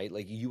 right?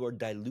 Like, you are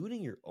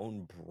diluting your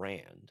own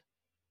brand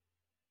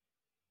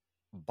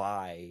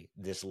by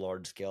this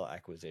large-scale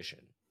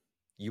acquisition.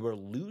 You are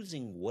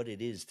losing what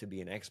it is to be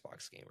an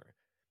Xbox gamer.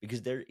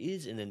 Because there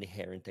is an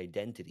inherent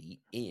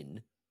identity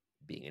in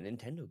being a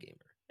Nintendo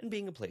gamer and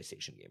being a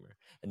PlayStation gamer.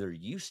 And there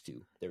used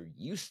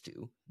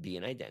to be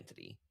an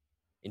identity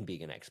in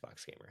being an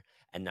Xbox gamer.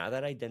 And now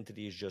that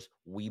identity is just,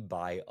 we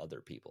buy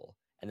other people.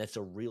 And that's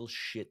a real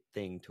shit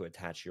thing to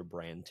attach your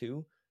brand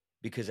to,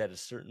 because at a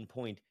certain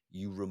point,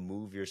 you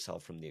remove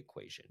yourself from the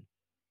equation.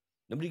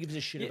 Nobody gives a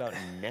shit about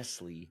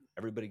Nestle.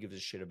 Everybody gives a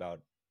shit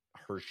about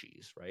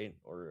Hershey's, right?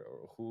 Or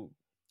who?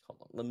 Hold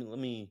on. Let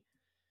me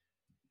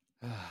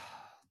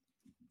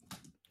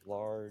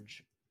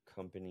Large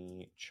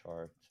company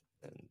chart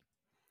and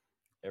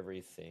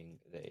everything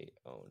they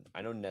own.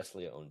 I know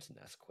Nestle owns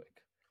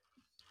Nesquik.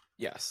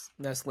 Yes,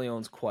 Nestle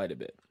owns quite a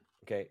bit.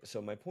 Okay,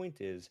 so my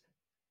point is,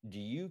 do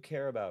you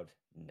care about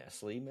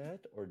Nestle,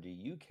 Matt, or do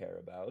you care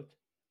about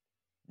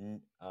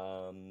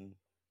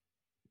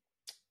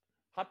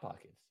Hot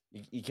Pockets?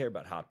 You care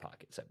about Hot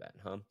Pockets, I bet,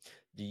 huh?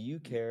 Do you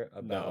care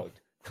about No.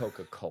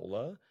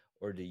 Coca-Cola,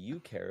 or do you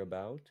care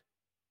about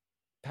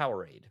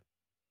Powerade?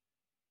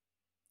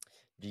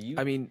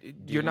 I mean,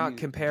 you're not Do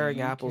comparing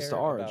you apples to care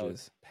about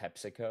oranges.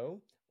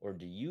 PepsiCo, or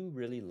do you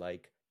really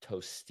like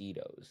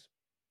Tostitos?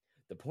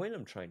 The point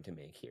I'm trying to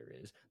make here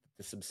is that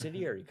the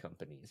subsidiary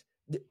companies,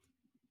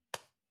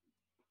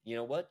 you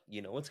know what?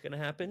 You know what's going to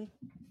happen?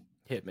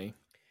 Hit me.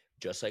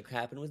 Just like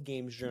happened with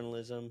games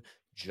journalism,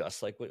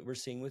 just like what we're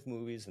seeing with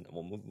movies, and then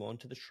we'll move on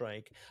to the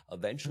strike.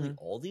 Eventually,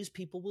 all these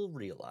people will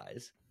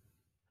realize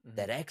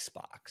that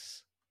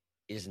Xbox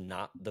is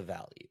not the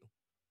value,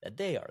 that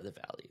they are the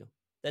value,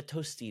 that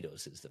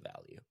Tostitos is the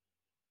value.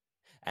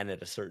 And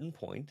at a certain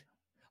point,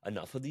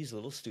 enough of these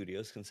little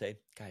studios can say,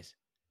 guys,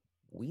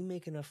 we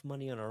make enough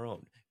money on our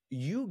own.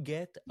 You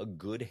get a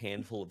good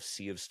handful of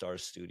Sea of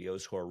Stars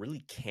studios who are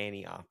really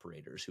canny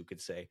operators who could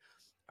say,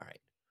 all right,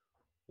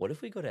 what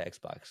if we go to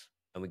Xbox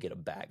and we get a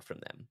bag from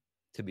them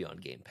to be on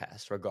Game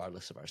Pass,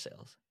 regardless of our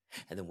sales?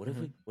 And then what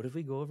if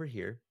we go over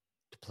here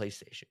to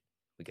PlayStation?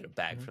 We get a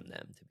bag from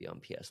them to be on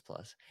PS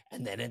Plus.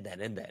 And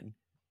then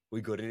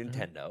we go to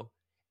Nintendo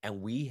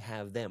and we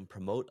have them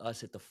promote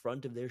us at the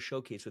front of their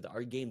showcase with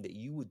our game that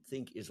you would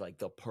think is like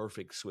the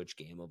perfect Switch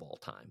game of all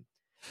time.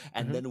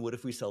 And then what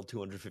if we sell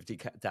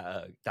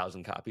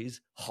 250,000 copies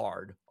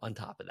hard on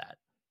top of that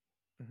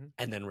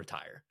and then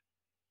retire?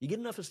 You get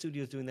enough of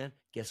studios doing that,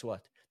 guess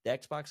what? The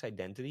Xbox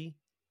identity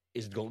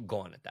is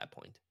gone at that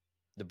point.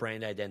 The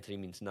brand identity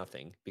means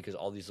nothing because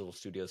all these little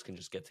studios can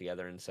just get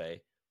together and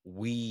say,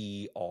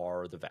 we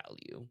are the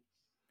value.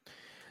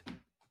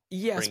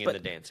 Yes, Bring in the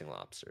dancing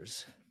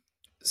lobsters.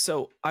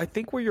 So I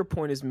think where your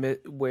point is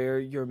where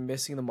you're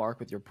missing the mark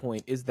with your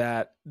point is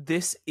that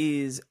this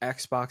is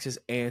Xbox's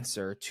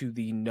answer to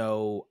the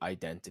no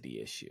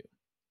identity issue.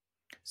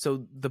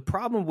 So the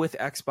problem with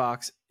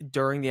Xbox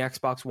during the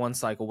Xbox One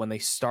cycle when they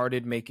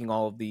started making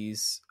all of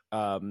these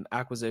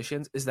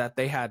acquisitions is that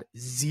they had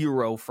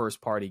zero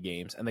first party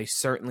games, and they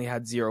certainly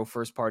had zero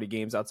first party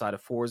games outside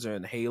of Forza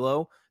and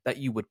Halo that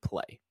you would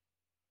play.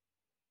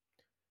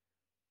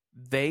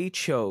 They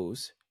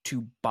chose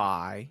to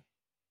buy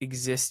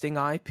existing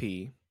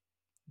IP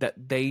that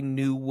they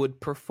knew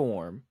would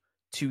perform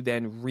to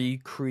then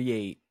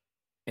recreate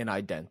an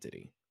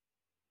identity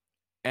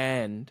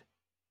and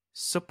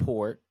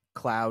support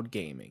cloud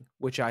gaming,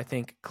 which I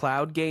think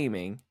cloud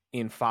gaming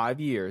in 5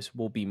 years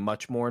will be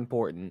much more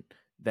important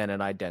than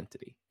an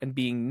identity and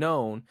being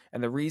known.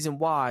 And the reason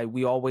why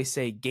we always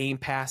say Game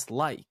Pass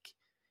like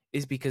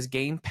is because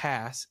Game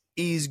Pass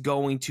is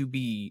going to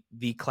be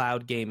the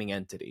cloud gaming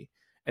entity.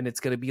 And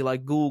it's going to be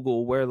like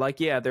Google, where like,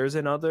 yeah, there's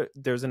another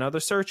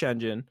search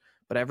engine,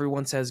 but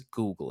everyone says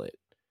Google it.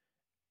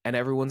 And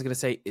everyone's going to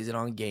say, is it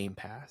on Game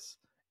Pass?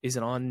 Is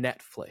it on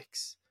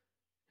Netflix?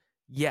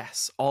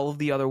 Yes, all of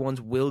the other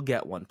ones will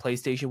get one.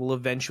 PlayStation will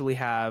eventually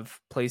have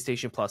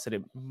PlayStation Plus, and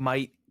it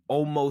might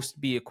almost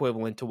be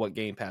equivalent to what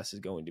Game Pass is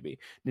going to be.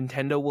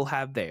 Nintendo will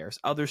have theirs.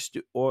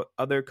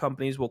 Other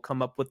companies will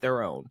come up with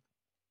their own.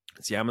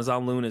 See,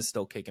 Amazon Luna is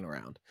still kicking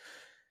around.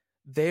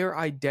 Their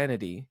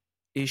identity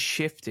is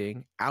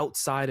shifting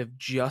outside of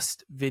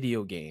just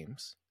video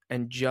games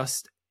and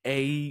just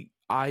a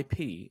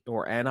IP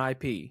or an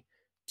IP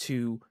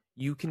to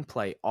you can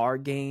play our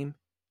game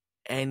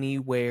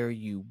anywhere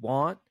you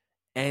want,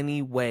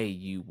 any way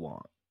you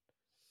want.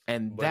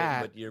 And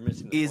that you're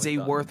missing the is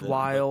point. a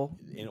worthwhile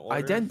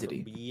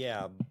identity.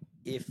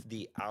 If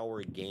the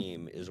our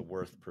game is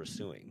worth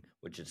pursuing,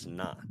 which it's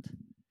not,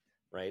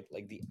 right?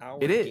 Like the our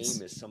It game is.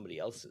 is somebody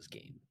else's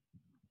game.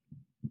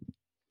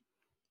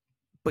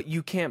 But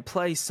you can't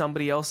play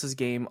somebody else's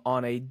game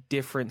on a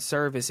different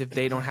service if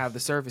they don't have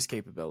the service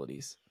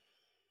capabilities.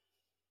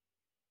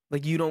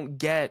 Like you don't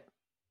get,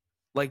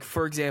 like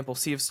for example,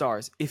 Sea of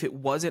Stars. If it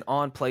wasn't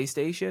on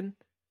PlayStation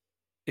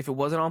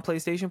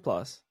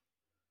Plus,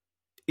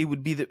 it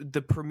would be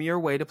the premier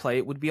way to play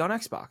it would be on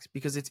Xbox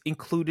because it's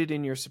included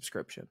in your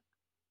subscription.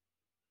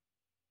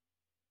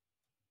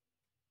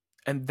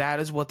 And that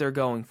is what they're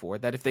going for.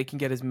 That if they can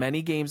get as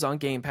many games on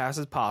Game Pass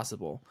as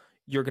possible,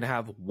 you're going to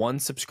have one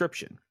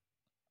subscription.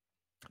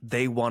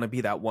 They want to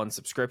be that one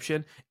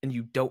subscription, and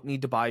you don't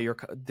need to buy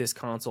this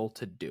console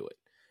to do it.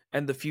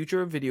 And the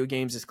future of video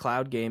games is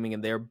cloud gaming,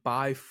 and they're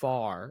by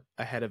far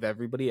ahead of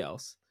everybody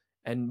else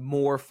and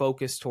more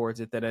focused towards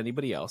it than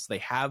anybody else. They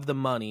have the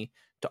money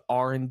to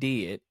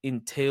R&D it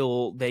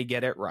until they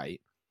get it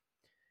right.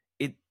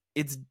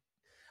 It's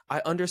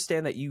I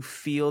understand that you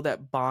feel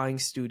that buying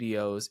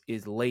studios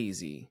is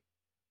lazy,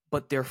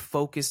 but they're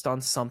focused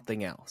on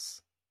something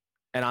else.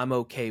 And I'm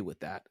okay with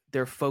that.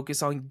 They're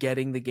focused on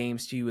getting the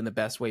games to you in the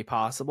best way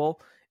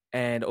possible.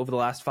 And over the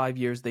last 5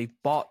 years, they've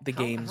bought the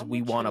games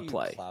we want to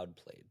play. Cloud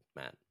played,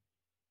 Matt?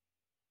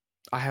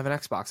 I have an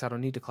Xbox. I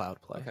don't need to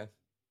cloud play. Okay.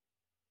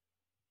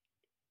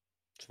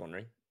 Just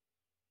wondering.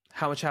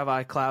 How much have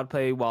I cloud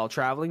play while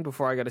traveling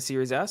before I got a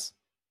Series S?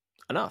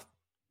 Enough.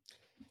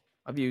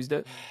 I've used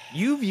it.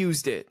 You've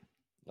used it.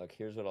 Look,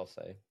 here's what I'll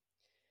say.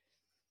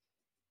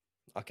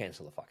 I'll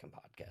cancel the fucking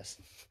podcast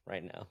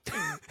right now.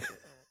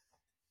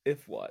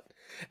 If what?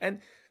 And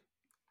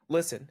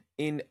listen,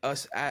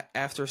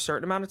 after a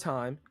certain amount of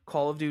time,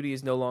 Call of Duty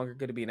is no longer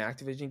going to be an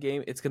Activision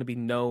game. It's going to be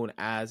known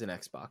as an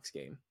Xbox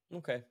game.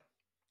 Okay.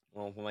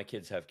 Well, when my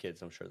kids have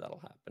kids, I'm sure that'll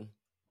happen.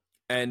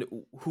 And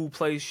who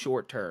plays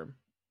short term?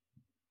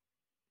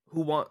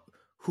 Who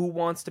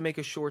wants to make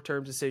a short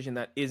term decision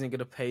that isn't going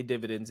to pay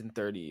dividends in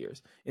 30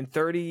 years? In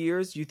 30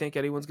 years, do you think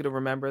anyone's going to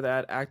remember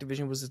that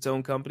Activision was its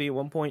own company at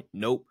one point?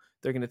 Nope.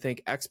 They're going to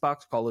think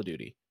Xbox, Call of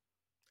Duty.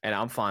 And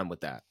I'm fine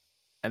with that.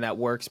 And that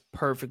works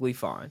perfectly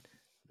fine.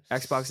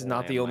 Xbox is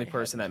not the only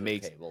person that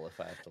makes...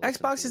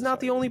 Xbox is not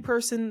the only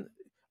person...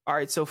 All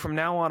right, so from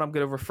now on, I'm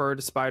going to refer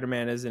to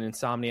Spider-Man as an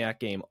Insomniac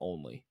game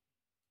only.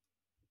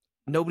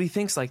 Nobody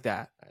thinks like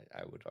that.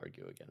 I would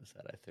argue against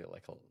that. I feel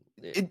like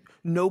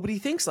nobody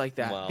thinks like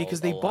that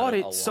because they bought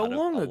it so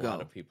long ago. A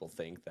lot of people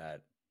think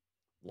that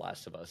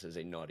Last of Us is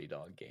a Naughty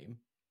Dog game.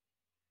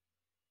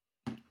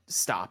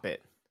 Stop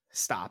it.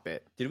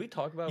 Did we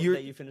talk about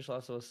that you finished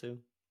Last of Us 2?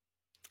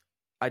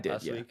 I did,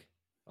 last week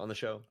on the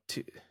show?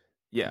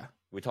 Yeah.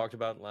 We talked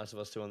about Last of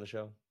Us 2 on the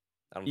show?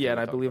 And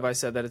I believe I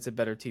said that it's a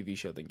better TV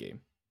show than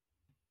game.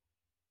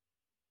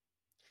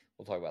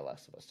 We'll talk about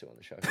Last of Us 2 on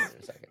the show here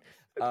in a second.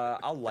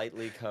 I'll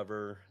lightly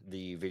cover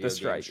the video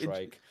game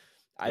strike.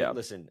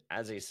 Listen,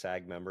 as a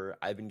SAG member,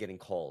 I've been getting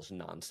calls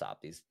nonstop.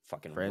 These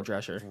fucking Fran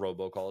Drescher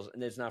robocalls,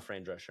 and it's not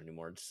Fran Drescher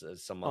anymore. It's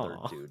some other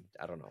dude.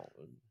 I don't know.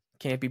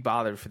 Can't be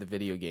bothered for the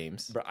video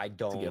games. But I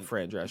don't to get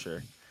Fran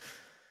Drescher.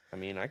 I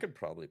mean, I could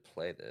probably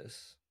play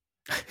this.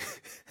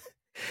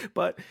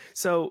 But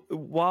so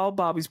while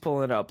Bobby's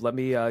pulling it up, let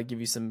me give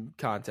you some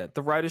content.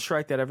 The writer's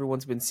strike that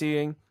everyone's been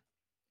seeing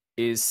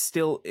is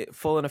still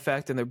full in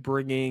effect, and they're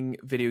bringing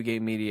video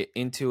game media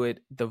into it.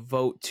 The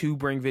vote to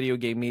bring video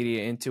game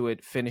media into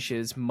it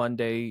finishes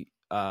Monday,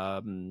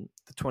 the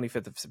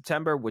 25th of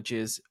September, which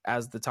is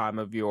as the time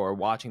of your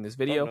watching this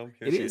video. Oh, no.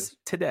 It is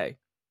today.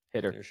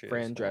 Hit her,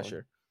 Fran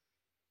Drescher.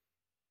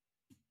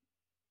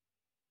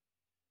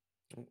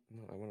 Oh,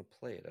 no, I want to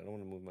play it. I don't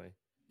want to move my...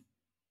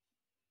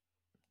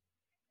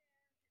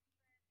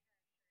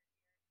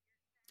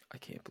 I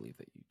can't believe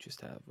that you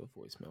just have a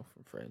voicemail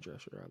from Fran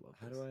Drescher. I love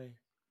this. How do I...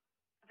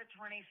 The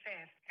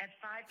 25th at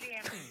 5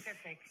 p.m.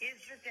 Pacific is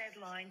the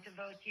deadline to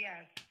vote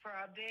yes for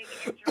our big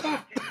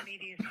interactive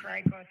media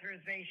strike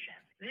authorization.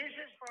 This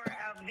is for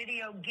our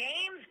video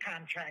games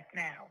contract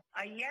now.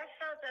 A yes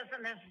vote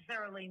doesn't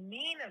necessarily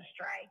mean a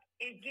strike.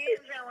 It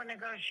gives our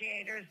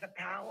negotiators the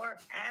power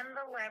and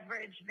the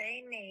leverage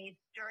they need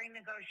during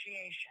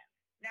negotiation.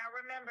 Now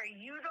remember,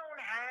 you don't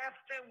have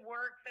to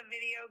work the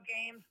video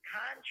games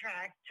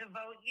contract to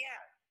vote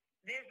yes.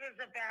 This is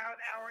about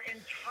our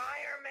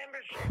entire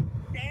membership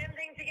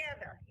standing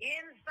together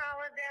in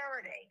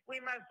solidarity.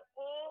 We must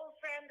all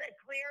send a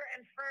clear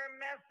and firm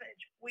message.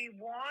 We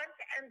want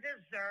and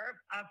deserve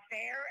a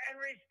fair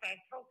and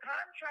respectful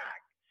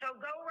contract. So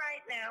go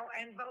right now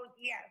and vote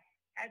yes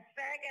at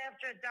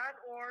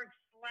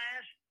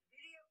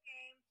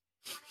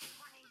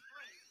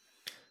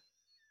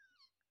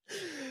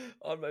sagaftra.org/videogame2023.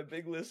 On my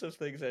big list of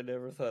things I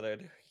never thought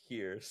I'd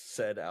hear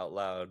said out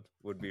loud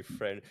would be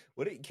Fran.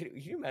 Can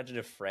you imagine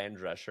if Fran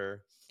Drescher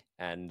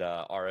and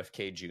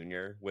RFK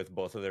Jr. with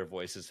both of their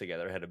voices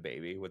together had a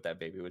baby? What that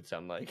baby would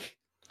sound like?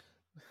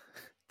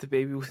 The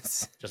baby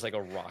was just like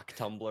a rock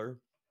tumbler.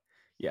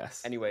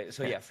 Yes. Anyway,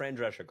 so yeah, Fran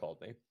Drescher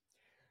called me.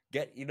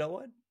 You know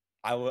what?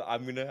 I'm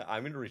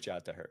gonna reach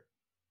out to her.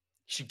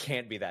 She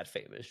can't be that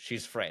famous.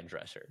 She's Fran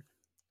Drescher.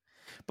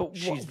 But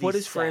what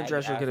is Fran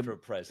Drescher going to be?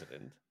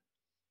 President.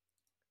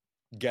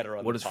 Get her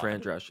on. What is Fran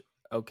Drescher?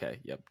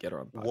 Okay, yep, get her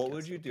on. Podcast. What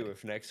would you do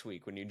if next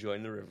week, when you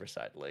join the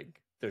Riverside League,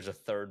 there's a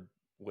third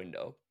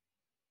window,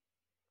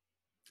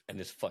 and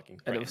it's fucking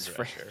Fran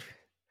Drescher?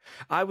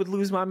 I would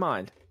lose my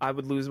mind.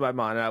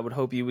 And I would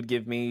hope you would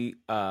give me.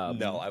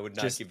 No, I would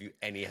not give you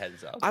any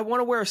heads up. I want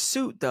to wear a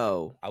suit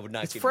though. I would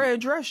not. It's Fran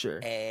Drescher.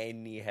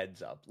 Any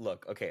heads up?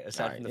 Look, okay.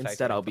 Aside from the fact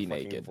instead that I'll be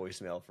naked.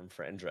 Voicemail from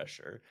Fran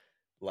Drescher.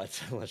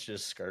 Let's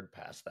just skirt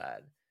past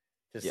that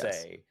to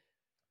say.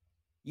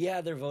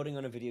 Yeah, they're voting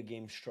on a video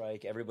game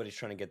strike. Everybody's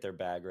trying to get their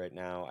bag right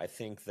now. I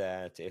think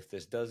that if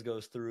this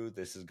goes through,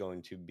 this is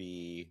going to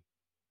be...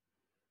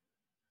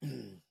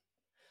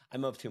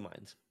 I'm of two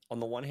minds. On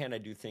the one hand, I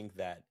do think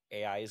that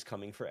AI is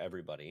coming for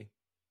everybody,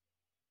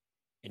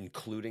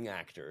 including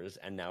actors,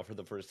 and now for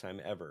the first time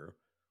ever,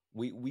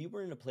 we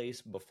were in a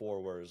place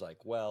before where it was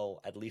like,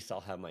 well, at least I'll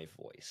have my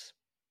voice,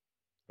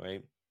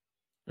 right?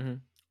 Mm-hmm.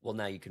 Well,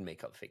 now you can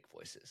make up fake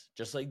voices.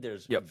 Just like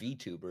there's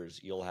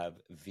VTubers, you'll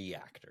have V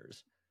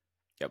actors.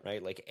 Yep.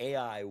 Right? Like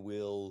AI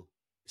will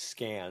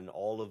scan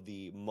all of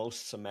the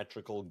most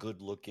symmetrical,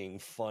 good-looking,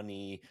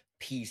 funny,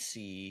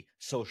 PC,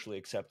 socially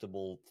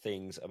acceptable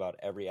things about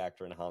every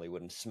actor in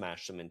Hollywood and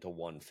smash them into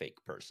one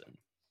fake person.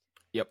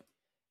 Yep.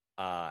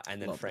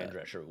 And then Love Fran that.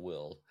 Drescher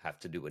will have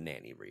to do a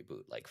nanny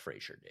reboot like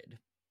Frasier did.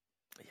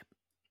 Yep.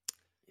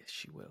 Yes,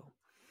 she will.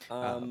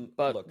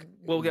 But look,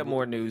 we'll get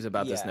more news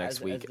about this next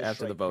as week the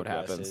after the strike vote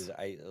progresses,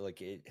 happens. I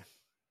like it.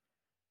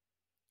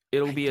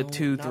 It'll be a not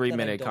 2-3 that I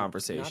minute don't-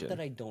 conversation. Not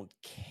that I don't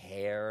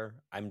care.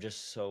 I'm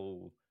just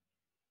so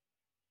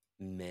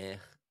meh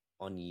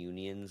on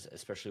unions,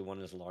 especially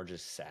one as large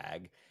as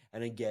SAG.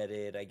 And I get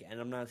it.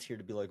 And I'm not here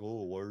to be like,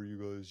 oh, why are you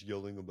guys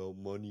yelling about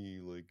money?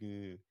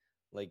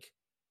 Like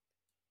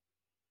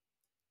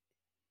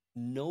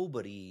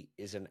nobody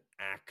is an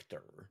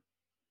actor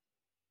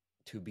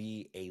to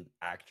be a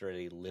actor at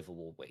a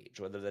livable wage,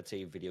 whether that's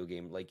a video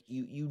game. Like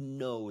you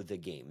know the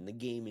game. The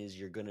game is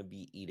you're gonna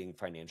be eating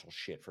financial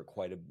shit for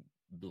quite a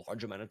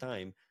large amount of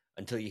time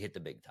until you hit the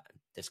big time.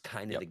 That's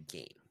kind of the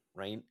game,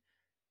 right?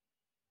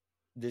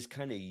 This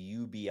kind of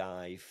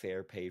UBI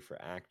fair pay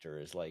for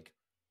actors, like,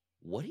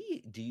 what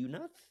do you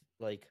not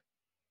like?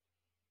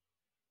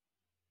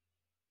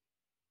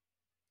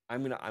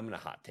 I'm gonna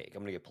hot take.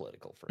 I'm gonna get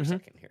political for a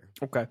second here.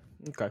 Okay.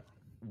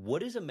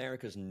 What is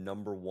America's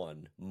number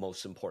one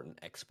most important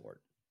export?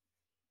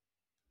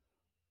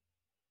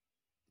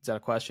 Is that a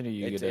question? Or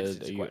It's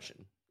a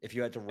question. If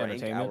you had to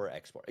rank our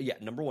export,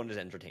 number one is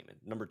entertainment.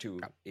 Number two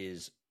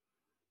is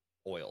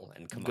oil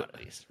and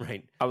commodities,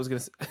 right? I was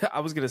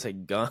gonna say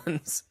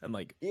guns and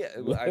like shit.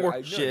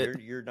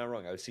 No, you're not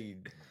wrong. I would see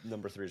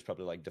number three is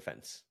probably like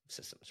defense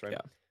systems, right?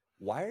 Yeah.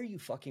 Why are you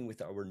fucking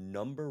with our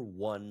number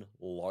one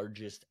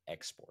largest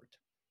export?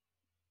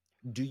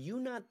 Do you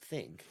not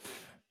think?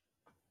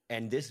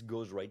 And this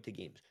goes right to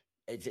games.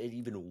 It's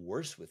even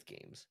worse with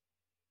games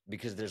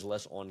because there's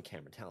less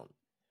on-camera talent.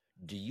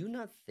 Do you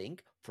not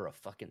think for a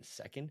fucking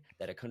second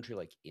that a country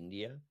like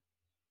India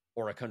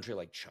or a country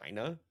like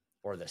China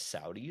or the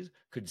Saudis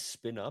could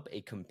spin up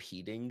a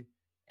competing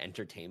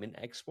entertainment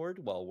export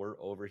while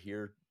we're over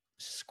here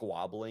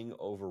squabbling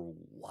over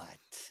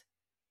what?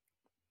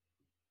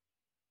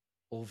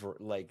 Over,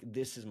 like,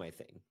 this is my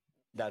thing.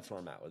 That's where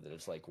I'm at with it.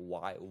 It's like,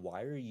 why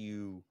are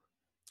you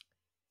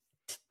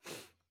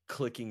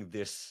clicking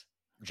this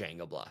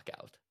Jenga block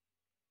out?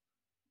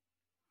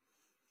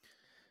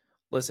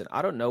 Listen,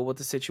 I don't know what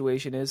the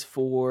situation is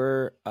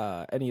for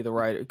any of the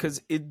writers,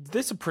 because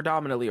this is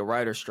predominantly a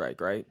writer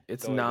strike, right?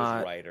 It's so not. It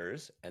was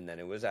writers, and then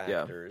it was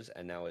actors,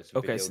 and now it's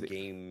video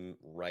game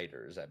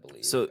writers, I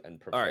believe. So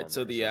and all right,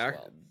 so the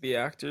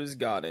actors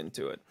got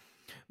into it.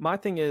 My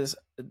thing is,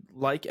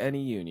 like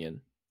any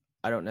union,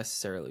 I don't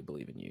necessarily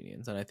believe in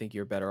unions, and I think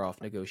you're better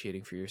off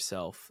negotiating for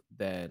yourself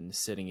than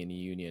sitting in a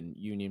union.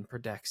 Union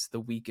protects the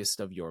weakest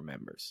of your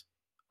members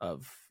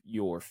of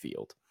your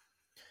field.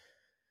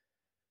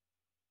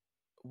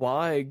 While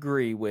I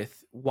agree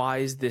with why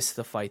is this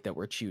the fight that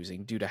we're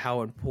choosing due to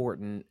how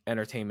important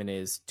entertainment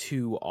is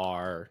to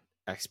our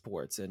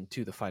exports and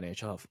to the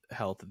financial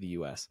health of the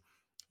U.S.,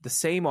 the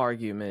same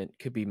argument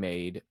could be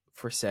made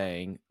for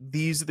saying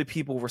these are the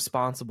people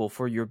responsible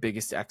for your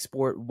biggest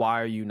export.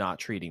 Why are you not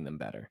treating them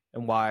better?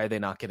 And why are they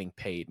not getting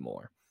paid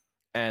more?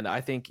 And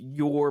I think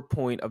your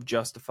point of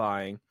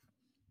justifying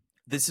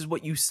this is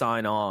what you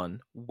sign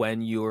on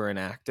when you're an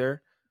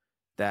actor,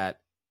 that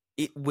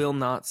it will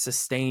not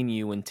sustain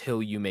you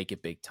until you make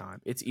it big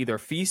time. It's either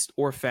feast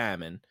or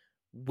famine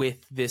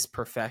with this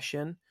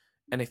profession.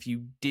 And if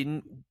you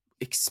didn't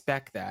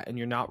expect that and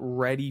you're not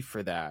ready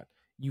for that,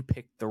 you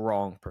picked the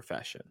wrong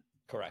profession.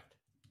 Correct.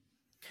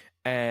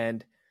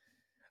 And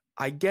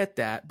I get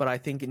that, but I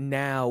think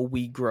now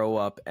we grow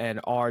up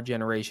and our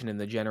generation and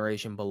the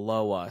generation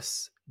below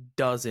us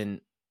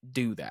doesn't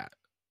do that.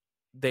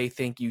 They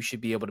think you should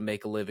be able to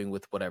make a living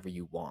with whatever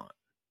you want,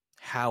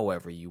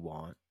 however you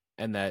want,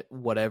 and that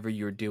whatever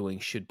you're doing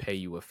should pay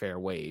you a fair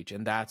wage.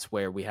 And that's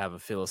where we have a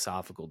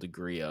philosophical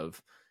degree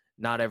of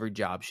not every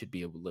job should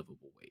be a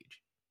livable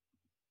wage,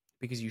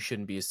 because you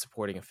shouldn't be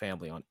supporting a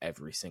family on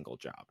every single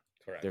job.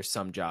 Correct. There's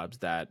some jobs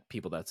that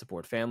people that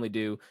support family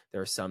do.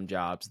 There are some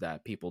jobs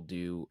that people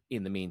do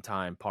in the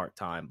meantime,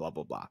 part-time, blah,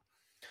 blah, blah.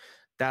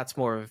 That's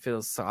more of a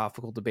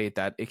philosophical debate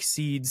that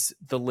exceeds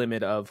the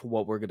limit of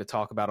what we're going to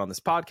talk about on this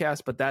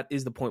podcast, but that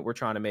is the point we're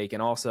trying to make.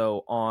 And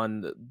also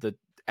on the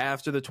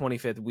after the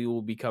 25th, we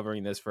will be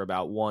covering this for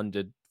about 1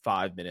 to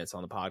 5 minutes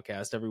on the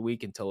podcast every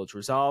week until it's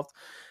resolved.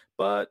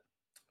 But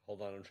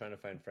hold on, I'm trying to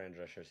find Fran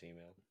Drescher's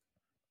email.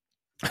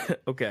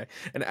 Okay.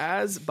 And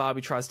as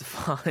Bobby tries to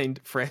find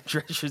Fran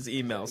Drescher's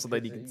email so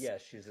that he can...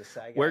 Yes, she's a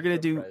SAG we're gonna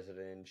do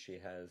president. She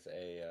has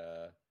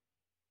a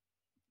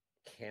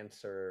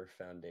cancer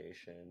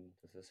foundation.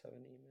 Does this have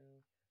an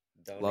email?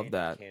 Donate love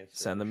that. Cancer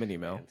Send them an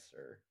email.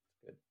 Cancer.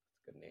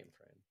 Good name,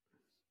 Fran.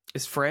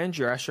 Is Fran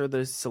Drescher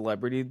the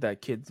celebrity that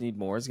Kids Need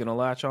More is going to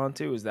latch on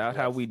to? Is that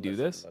how we do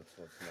this? Let's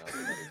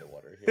not muddy the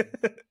water here.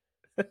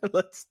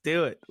 Let's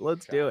do it.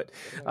 Let's do it.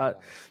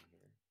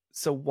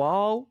 So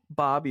while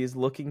Bobby is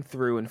looking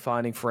through and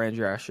finding Fran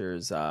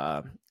Drescher's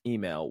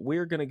email,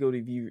 we're going to go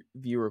to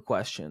viewer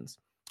questions.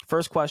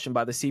 First question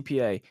by the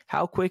CPA.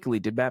 How quickly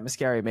did Matt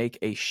Mascari make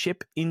a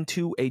ship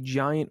into a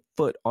giant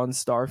foot on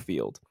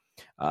Starfield?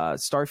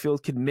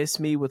 Starfield could miss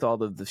me with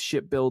all of the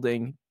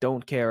shipbuilding.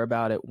 Don't care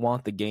about it.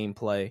 Want the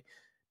gameplay.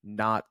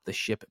 not the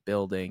ship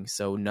building.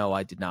 So no,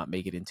 I did not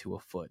make it into a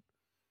foot.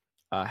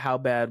 How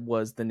bad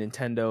was the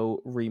Nintendo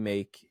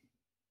remake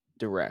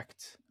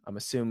Direct? I'm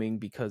assuming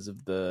because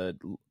of the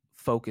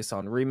focus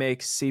on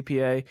remakes,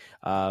 CPA.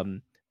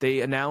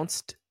 They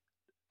announced,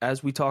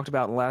 as we talked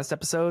about in the last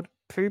episode,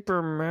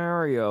 Paper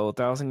Mario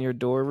Thousand Year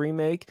Door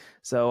remake.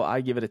 So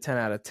I give it a 10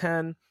 out of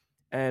 10.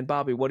 And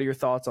Bobby, what are your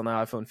thoughts on the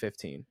iPhone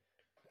 15?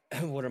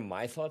 What are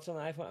my thoughts on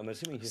the iPhone? I'm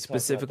assuming he's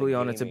Specifically talking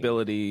on about its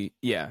ability,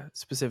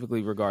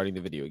 specifically regarding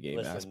the video game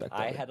aspect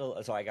of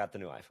it. So I got the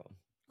new iPhone.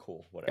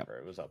 Cool, whatever.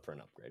 It was up for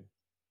an upgrade.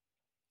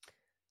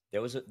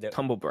 There was a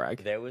Humble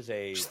brag. There was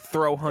a just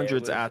throw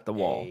hundreds at the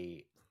wall.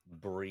 A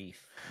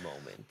brief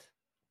moment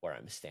where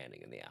I'm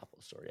standing in the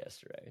Apple store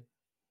yesterday,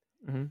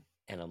 and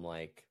I'm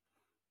like,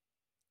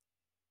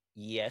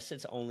 yes,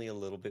 it's only a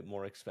little bit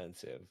more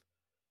expensive,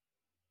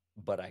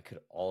 but I could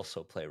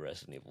also play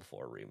Resident Evil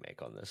 4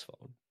 remake on this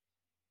phone.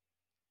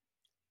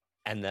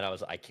 And then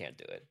I can't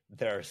do it.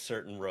 There are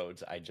certain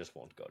roads I just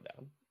won't go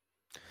down.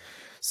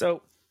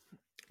 So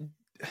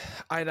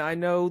I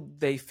know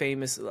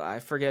I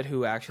forget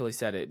who actually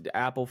said it.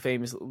 Apple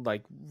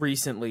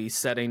recently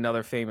said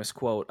another famous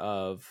quote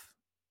of,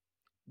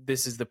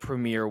 this is the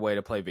premier way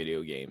to play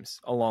video games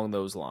along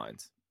those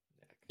lines,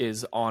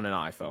 is on an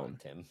iPhone.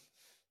 Tim.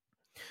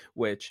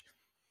 Which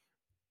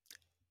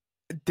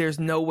there's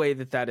no way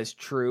that is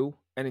true.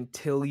 And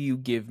until you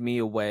give me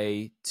a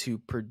way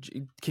to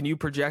can you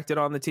project it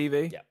on the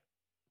TV?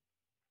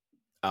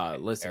 Yeah.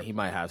 Listen, he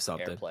might have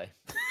something. AirPlay.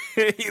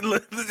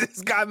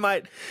 This guy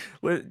might.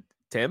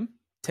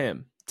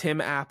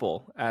 Tim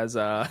Apple, as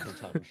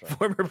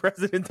former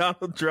President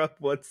Donald Trump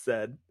once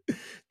said.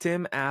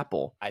 Tim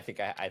Apple. I think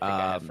I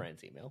have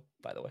Fran's email,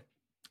 by the way.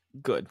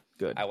 Good.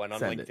 I went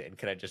on LinkedIn. It.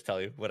 Can I just tell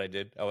you what I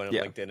did? I went on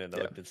LinkedIn and I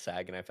looked at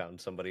SAG, and I found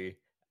somebody,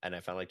 and I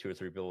found like 2 or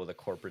 3 people with a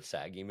corporate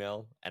SAG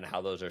email and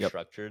how those are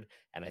structured.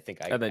 And I think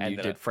you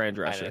did Fran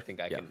Drescher.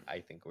 And I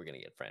think we're gonna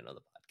get Fran on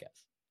the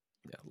podcast.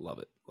 Yeah, love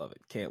it.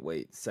 Can't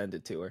wait. Send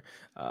it to her.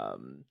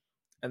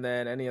 And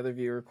then any other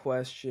viewer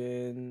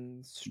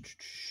questions?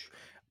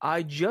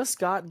 I just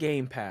got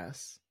Game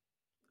Pass.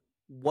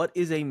 What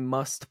is a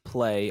must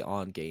play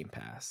on Game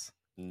Pass?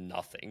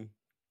 Nothing.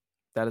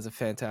 That is a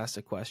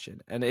fantastic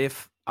question. And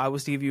if I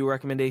was to give you a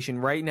recommendation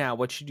right now,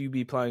 what should you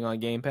be playing on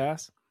Game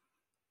Pass?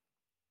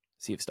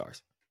 Sea of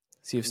Stars.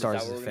 Sea of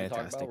Stars is a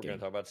fantastic game. We're going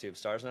to talk about Sea of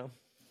Stars now?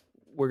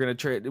 We're going to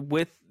trade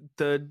with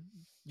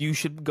you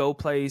should go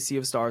play Sea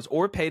of Stars,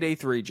 or Payday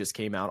 3 just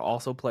came out.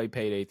 Also play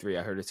Payday 3.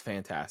 I heard it's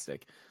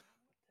fantastic.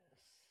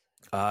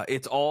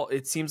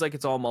 It seems like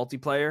it's all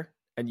multiplayer,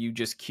 and you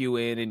just queue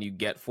in and you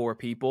get 4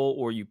 people,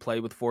 or you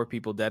play with 4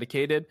 people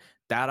dedicated.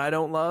 That I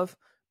don't love,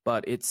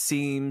 but it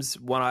seems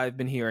what I've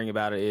been hearing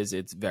about it is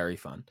it's very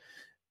fun.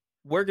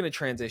 We're going to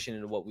transition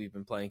into what we've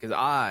been playing, because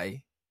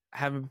I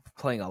haven't been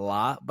playing a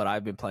lot, but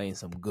I've been playing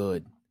some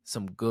good.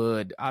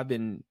 I've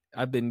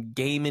been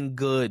gaming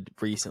good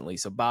recently.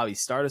 So Bobby,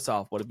 start us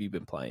off. What have you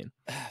been playing?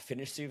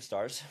 Finished Sea of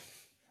Stars.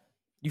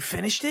 You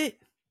finished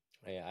it?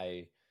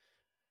 I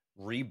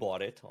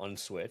rebought it on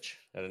Switch.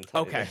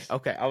 Okay.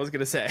 I was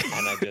gonna say. And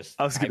I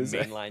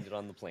mainlined it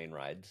on the plane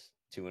rides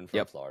to and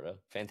from Florida.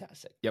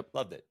 Fantastic. Yep.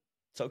 Loved it.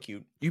 So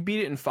cute. You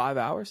beat it in 5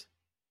 hours?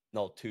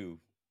 No, 2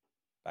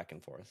 back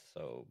and forth.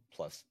 So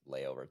plus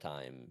layover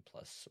time,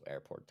 plus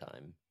airport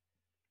time.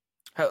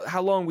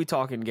 How long are we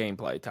talking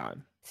gameplay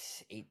time?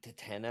 8 to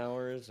 10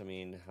 hours. I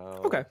mean,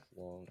 how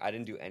long? I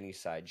didn't do any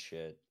side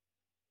shit.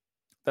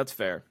 That's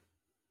fair.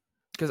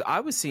 Because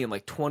I was seeing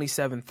like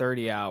 27,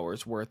 30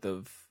 hours worth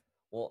of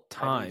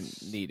time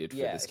needed for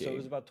this game. So it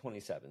was about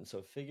 27.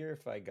 So figure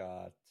if I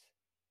got...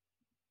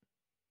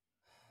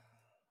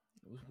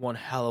 It was one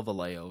hell of a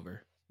layover.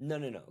 No,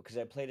 because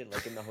I played it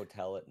like in the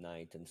hotel at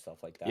night and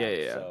stuff like that.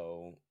 Yeah.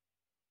 So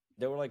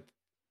there were like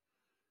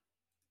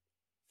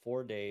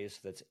 4 days,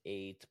 that's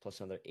 8, plus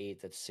another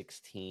 8, that's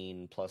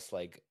 16, plus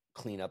like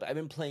cleanup. I've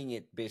been playing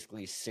it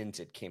basically since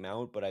it came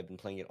out, but I've been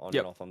playing it on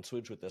and off on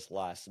Switch with this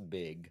last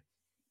big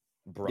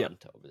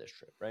brunt over this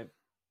trip, right?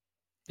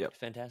 Yep.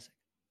 Fantastic.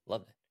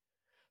 Loved it.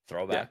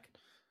 Throwback.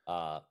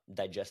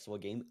 Digestible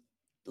game.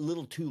 A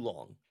little too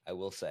long, I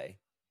will say.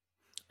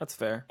 That's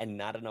fair. And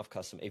not enough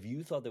custom. If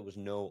you thought there was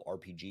no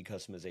RPG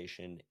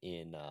customization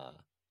in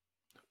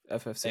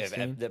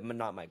FF16,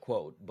 not my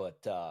quote,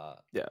 but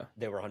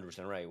they were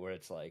 100% right. Where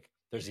it's like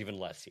there's even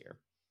less here.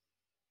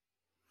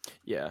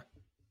 Yeah.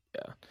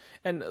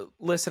 And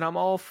listen, I'm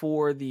all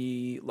for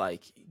the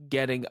like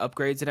getting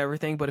upgrades and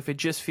everything, but if it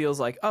just feels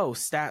like, oh,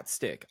 stat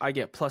stick, I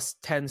get plus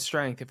 10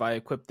 strength if I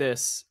equip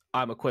this,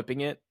 I'm equipping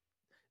it.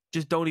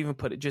 Just don't even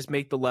put it. Just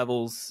make the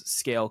levels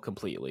scale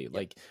completely. Yep.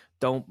 Like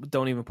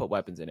don't even put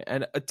weapons in it.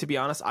 And to be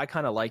honest, I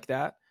kind of like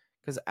that.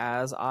 Because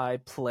as I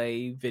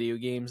play video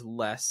games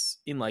less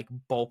in like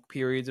bulk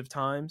periods of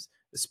times,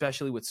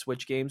 especially with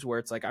Switch games where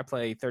it's like I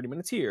play 30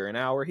 minutes here, an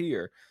hour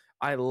here,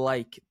 I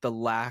like the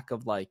lack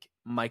of like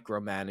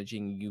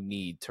micromanaging you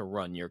need to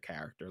run your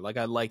character. Like,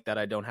 I like that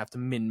I don't have to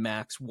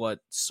min-max what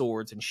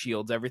swords and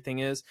shields everything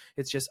is.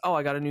 It's just, oh,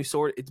 I got a new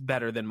sword, it's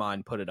better than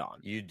mine, put it on.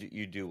 You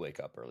do wake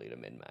up early to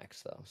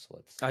min-max, though, so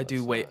let's I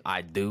not...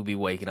 I do be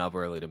waking up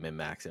early to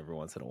min-max every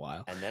once in a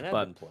while. And then I've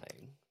been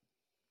playing.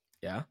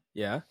 Yeah.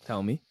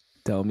 Tell me.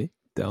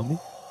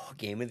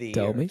 Game of the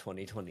Tell year me.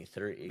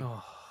 2023.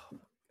 Oh,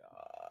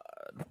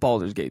 God.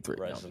 Baldur's Gate 3.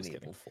 Resident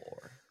Evil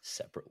 4,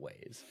 Separate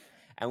Ways.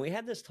 And we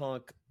had this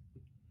talk,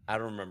 I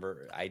don't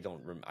remember,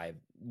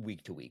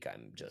 week to week,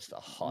 I'm just a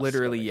husk.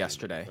 Literally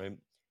yesterday. Right?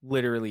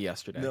 Literally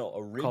yesterday. No,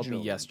 originally Called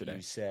me yesterday.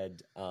 You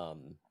said,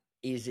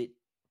 is it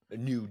a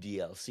new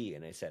DLC?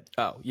 And I said,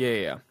 oh,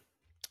 yeah.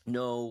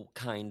 No,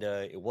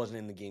 kinda. It wasn't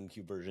in the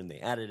GameCube version. They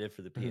added it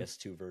for the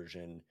PS2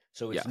 version.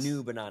 So it's Yes.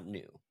 new, but not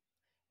new.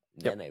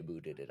 Then I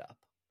booted it up.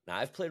 Now,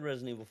 I've played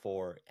Resident Evil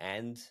 4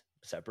 and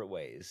Separate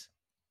Ways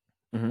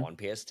on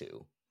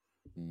PS2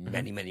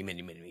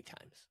 many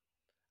times.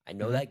 I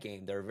know that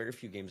game. There are very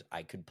few games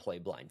I could play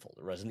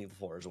blindfolded. Resident Evil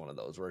 4 is one of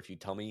those where if you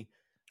tell me,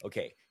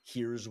 okay,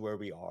 here's where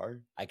we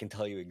are, I can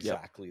tell you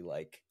exactly,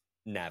 like,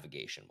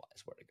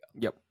 navigation-wise where to go.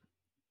 Yep.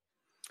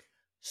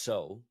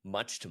 So,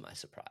 much to my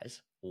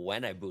surprise,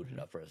 when I booted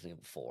up Resident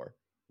Evil 4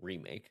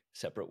 Remake,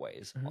 Separate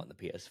Ways on the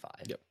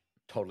PS5,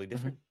 totally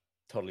different.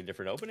 Totally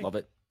different opening. Love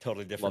it.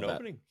 Totally different Love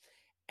opening.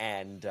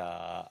 And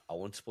I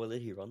won't spoil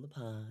it here on the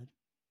pod,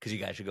 because you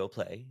guys should go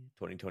play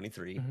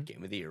 2023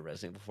 Game of the Year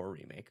Resident Evil 4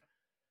 Remake.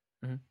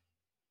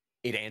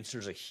 It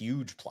answers a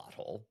huge plot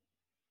hole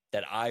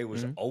that I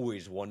was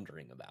always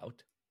wondering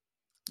about.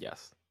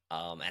 Yes.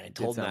 And I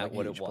told Matt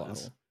what it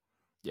was.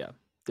 Yeah.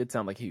 Did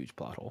sound like a huge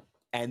plot hole.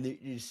 And it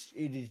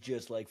is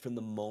just like, from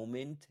the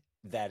moment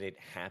that it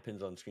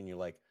happens on screen, you're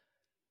like,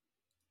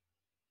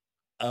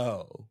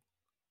 oh,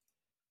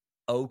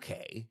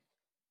 okay,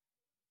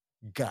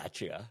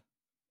 gotcha,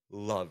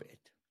 love it.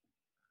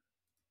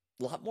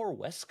 A lot more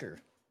Wesker,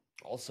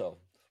 also.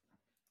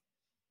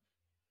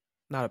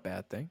 Not a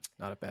bad thing.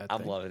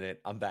 I'm loving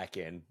it. I'm back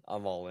in.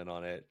 I'm all in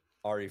on it.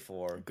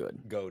 RE4, good.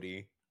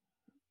 Goaty.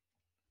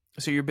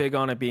 So you're big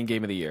on it being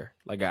Game of the Year,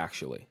 like,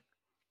 actually?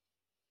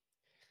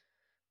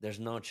 There's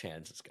no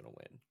chance it's gonna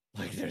win.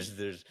 Like,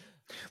 there's.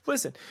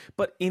 Listen,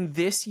 but in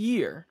this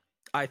year,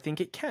 I think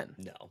it can.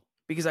 No,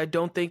 because I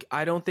don't think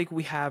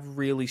we have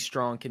really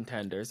strong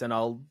contenders, and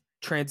I'll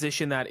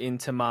transition that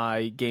into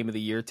my Game of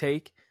the Year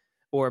take,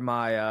 or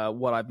my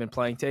what I've been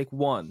playing take.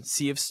 1,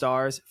 Sea of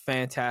Stars,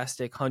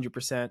 fantastic,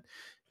 100%.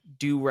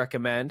 Do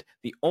recommend.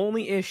 The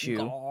only issue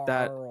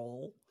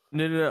No,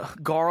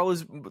 Garl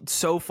is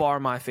so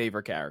far my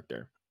favorite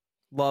character.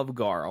 Love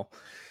Garl.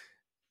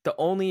 The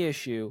only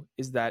issue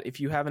is that if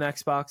you have an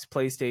Xbox,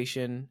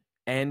 PlayStation,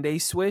 and a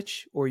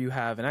Switch, or you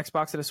have an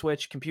Xbox and a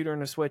Switch, computer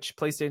and a Switch,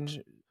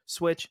 PlayStation,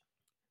 Switch,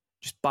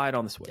 just buy it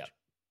on the Switch. Yep.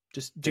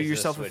 Just do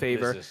yourself a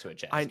favor. This is a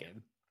Switch-ass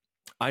game.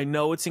 I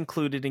know it's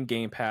included in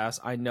Game Pass.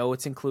 I know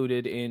it's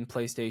included in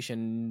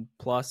PlayStation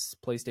Plus,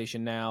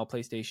 PlayStation Now,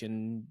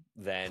 PlayStation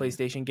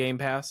Game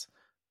Pass,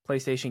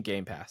 PlayStation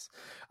Game Pass.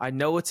 I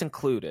know it's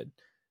included.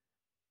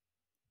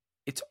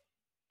 It's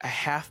a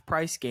half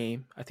price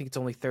game. I think it's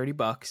only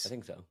 $30. I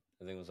think so.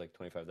 I think it was like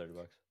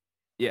 $25-30.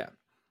 Yeah.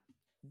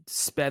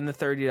 Spend the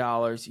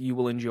 $30. You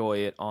will enjoy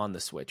it on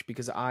the Switch,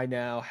 because I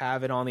now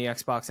have it on the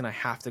Xbox and I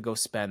have to go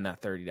spend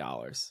that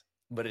 $30.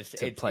 But it's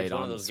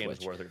one of those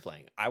games worth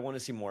replaying. I want to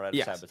see more out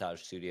of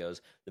Sabotage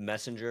Studios. The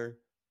Messenger,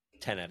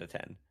 10 out of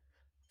 10.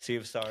 Sea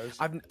of Stars,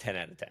 10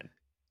 out of 10.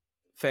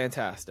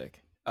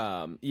 Fantastic.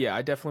 Yeah,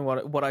 I definitely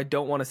want to. What I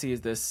don't want to see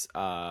is this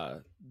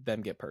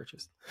them get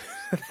purchased.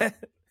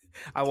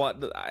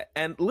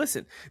 And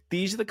listen,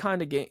 these are the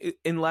kind of game,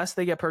 unless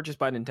they get purchased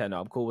by Nintendo,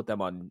 I'm cool with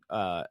them on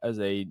as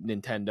a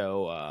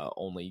Nintendo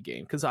only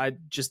game, because I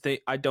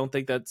don't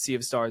think that Sea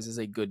of Stars is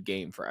a good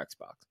game for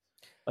Xbox.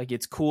 Like,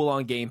 it's cool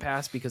on Game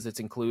Pass because it's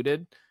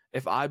included.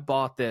 If I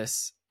bought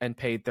this and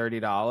paid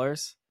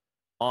 $30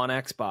 on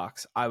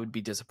Xbox, I would be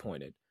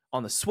disappointed.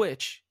 On the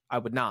Switch, I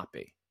would not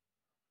be.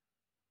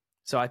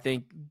 So I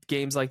think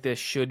games like this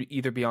should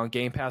either be on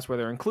Game Pass where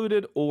they're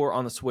included, or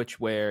on the Switch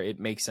where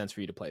it makes sense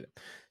for you to play them.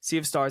 Sea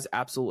of Stars,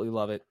 absolutely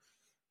love it.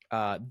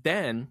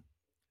 Then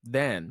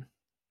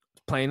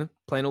playing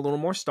a little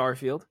more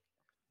Starfield,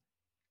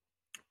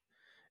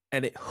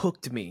 and it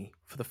hooked me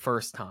for the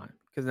first time.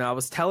 Because I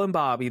was telling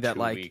Bobby that,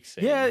 no,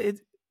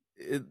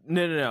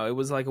 it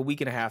was like a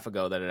week and a half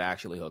ago that it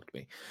actually hooked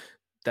me.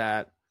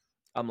 That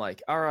I'm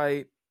like, all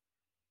right,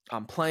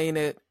 I'm playing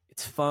it,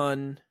 it's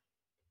fun,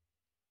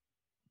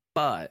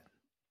 but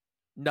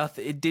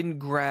nothing. It didn't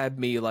grab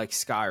me like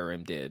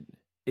Skyrim did.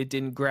 It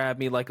didn't grab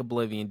me like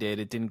Oblivion did.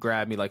 It didn't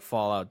grab me like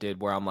Fallout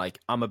did, where I'm like,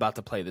 I'm about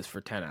to play this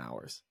for 10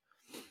 hours.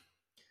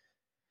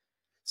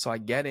 So I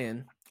get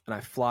in and I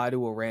fly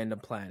to a random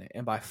planet.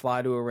 And by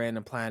fly to a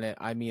random planet,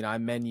 I mean I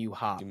menu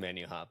hop. You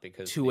menu hop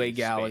because to a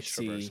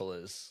galaxy. Space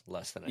traversal is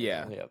less than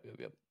ideal.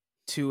 Yep.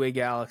 To a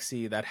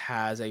galaxy that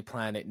has a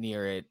planet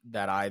near it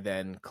that I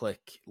then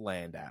click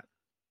land at.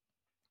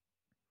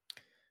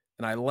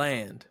 And I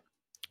land.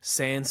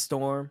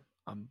 Sandstorm.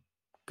 I'm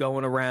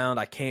going around.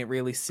 I can't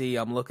really see.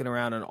 I'm looking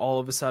around, and all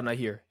of a sudden I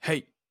hear,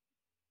 "Hey."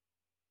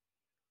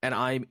 And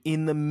I'm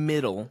in the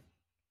middle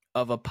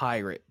of a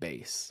pirate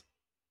base,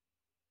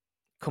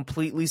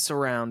 completely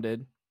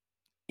surrounded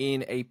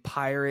in a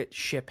pirate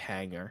ship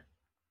hangar.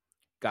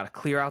 Got to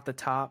clear out the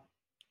top,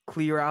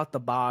 clear out the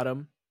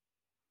bottom,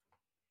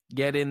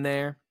 get in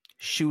there,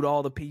 shoot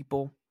all the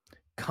people,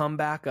 come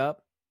back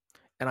up,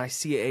 and I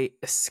see a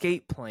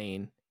escape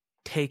plane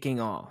taking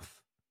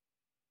off,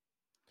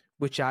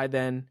 which I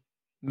then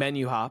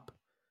menu hop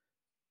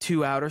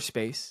to outer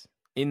space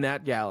in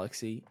that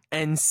galaxy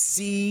and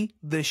see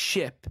the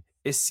ship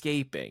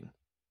escaping.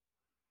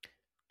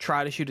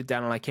 Try to shoot it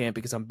down, and I can't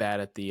because I'm bad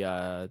at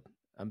the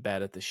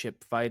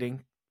ship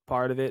fighting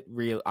part of it.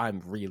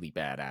 I'm really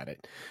bad at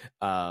it.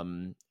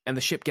 And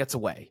the ship gets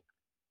away.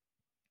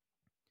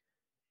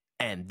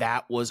 And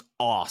that was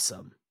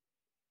awesome.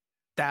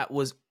 That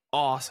was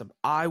awesome.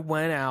 I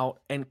went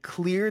out and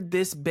cleared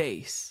this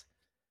base,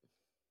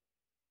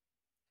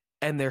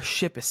 and their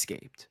ship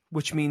escaped,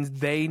 which means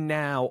they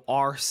now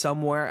are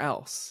somewhere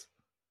else.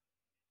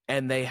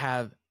 And they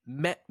have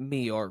met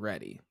me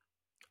already.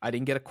 I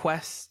didn't get a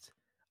quest.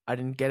 I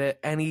didn't get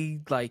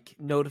any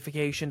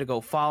notification to go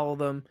follow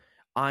them.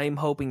 I'm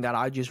hoping that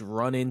I just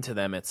run into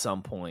them at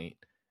some point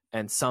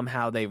and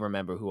somehow they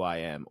remember who I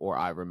am or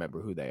I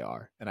remember who they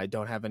are. And I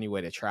don't have any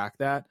way to track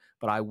that,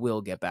 but I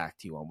will get back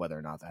to you on whether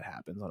or not that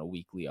happens on a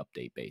weekly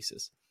update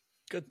basis.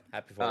 Good.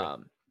 Happy for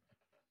you.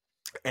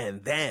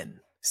 And then,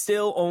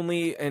 still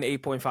only an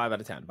 8.5 out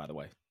of 10, by the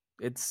way.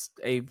 It's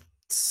a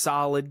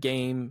solid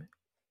game.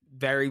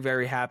 Very,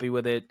 very happy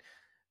with it.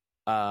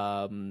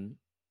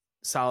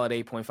 Solid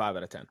 8.5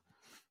 out of 10.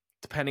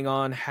 Depending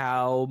on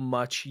how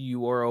much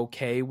you are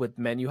okay with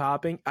menu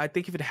hopping. I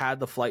think if it had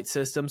the flight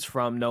systems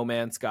from No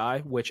Man's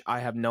Sky, which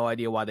I have no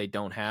idea why they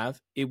don't have,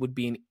 it would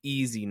be an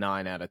easy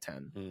 9 out of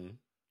 10.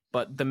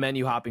 But the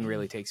menu hopping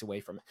really takes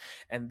away from it.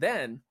 And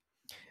then,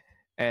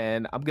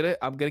 and I'm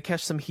gonna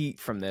catch some heat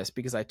from this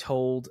because I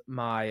told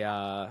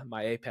my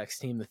my Apex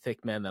team, the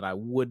Thick Men, that I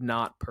would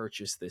not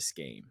purchase this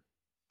game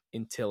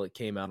until it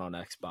came out on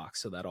Xbox,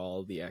 so that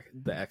all the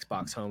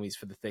Xbox homies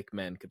for the Thick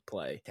Men could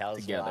play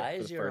together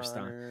for the first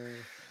time.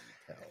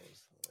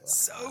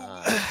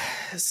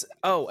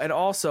 So, and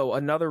also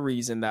another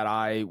reason that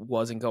I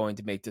wasn't going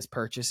to make this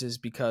purchase is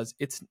because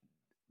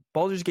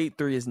Baldur's Gate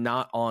 3 is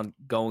not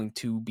going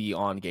to be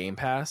on Game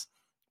Pass,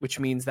 which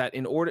means that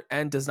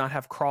and does not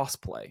have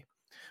crossplay,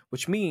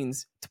 which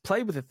means to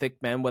play with the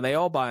Thick Men when they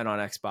all buy it on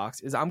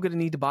Xbox is I'm going to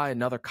need to buy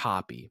another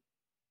copy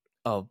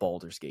of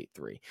Baldur's Gate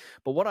 3.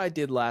 But what I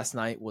did last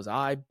night was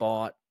I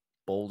bought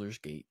Baldur's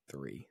Gate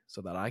 3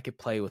 so that I could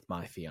play with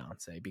my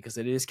fiance, because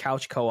it is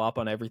couch co-op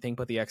on everything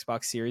but the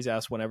Xbox Series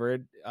S whenever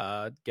it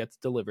gets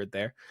delivered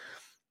there.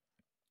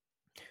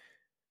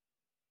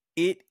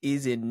 It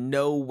is in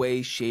no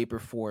way, shape, or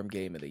form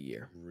game of the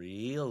year.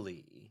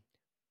 Really?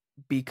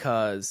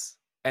 Because,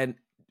 and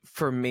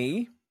for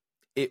me,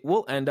 it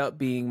will end up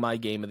being my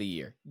game of the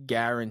year.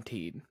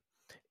 Guaranteed.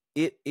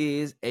 It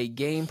is a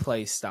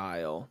gameplay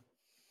style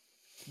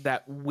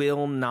that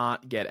will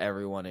not get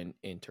everyone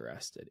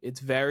interested. It's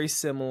very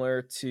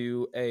similar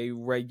to a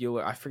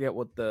regular, I forget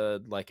what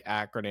the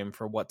acronym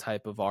for what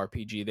type of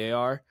RPG they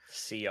are.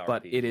 CRPG.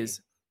 But it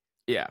is,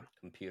 yeah.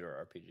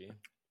 Computer RPG.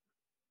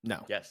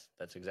 No. Yes,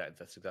 that's exactly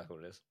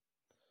what it is.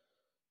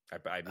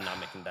 I'm not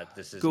making that.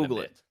 This is Google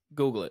it.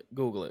 Google it.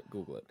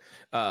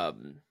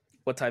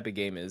 What type of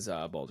game is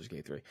Baldur's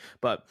Gate 3?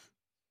 But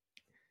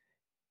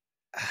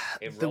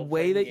the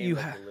way that you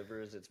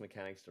delivers its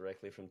mechanics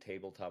directly from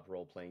tabletop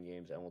role-playing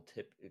games and will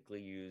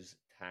typically use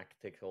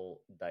tactical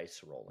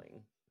dice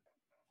rolling.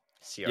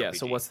 CRPG. Yeah,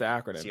 so what's the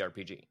acronym?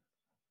 CRPG.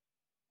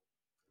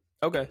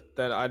 Okay,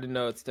 then I didn't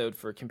know it stood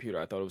for computer.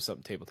 I thought it was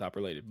something tabletop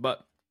related.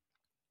 But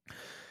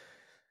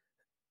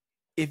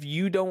if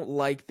you don't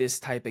like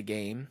this type of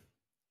game,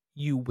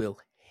 you will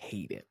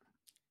hate it.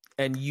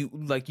 And you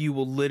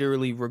will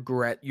literally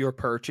regret your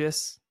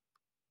purchase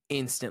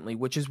instantly,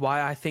 which is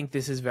why I think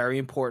this is very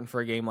important for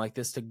a game like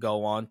this to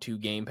go on to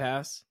Game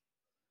Pass,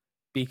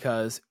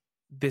 because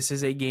this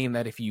is a game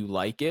that if you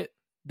like it,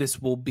 this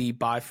will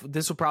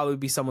probably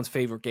be someone's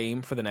favorite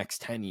game for the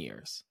next 10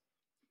 years.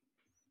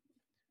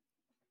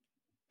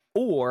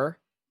 Or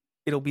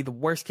it'll be the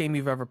worst game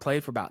you've ever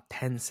played for about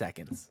 10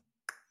 seconds.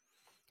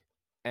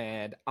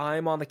 And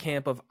I'm on the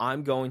camp of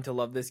I'm going to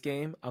love this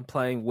game. I'm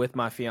playing with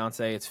my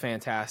fiance. It's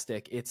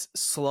fantastic. It's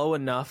slow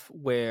enough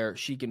where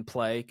she can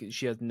play because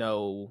she has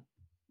no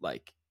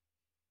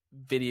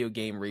video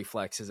game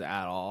reflexes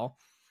at all.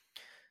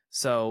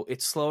 So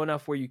it's slow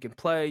enough where you can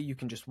play. You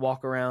can just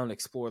walk around,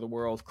 explore the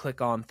world, click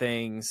on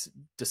things,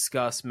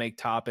 discuss, make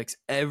topics.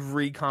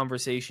 Every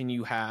conversation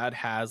you had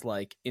has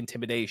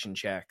intimidation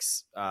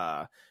checks,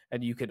 and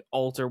you could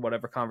alter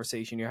whatever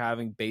conversation you're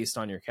having based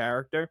on your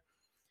character.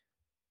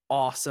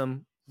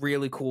 Awesome,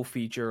 really cool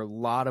feature. A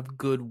lot of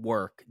good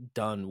work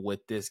done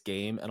with this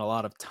game, and a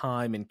lot of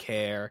time and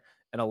care,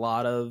 and a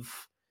lot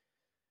of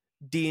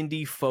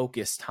D&D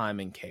focused time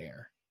and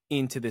care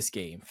into this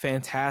game.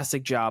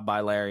 Fantastic job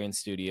by Larian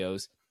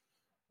Studios.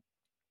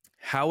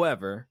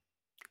 However,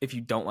 if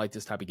you don't like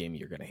this type of game,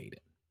 you're going to hate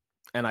it.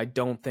 And I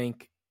don't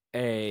think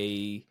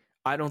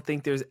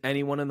there's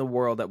anyone in the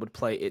world that would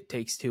play It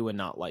Takes Two and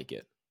not like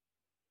it.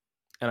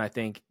 And I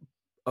think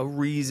a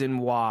reason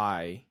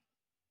why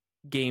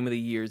Game of the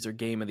Years are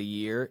Game of the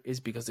Year is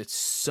because it's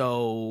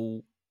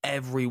so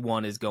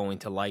everyone is going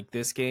to like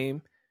this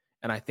game.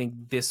 And I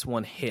think this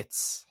one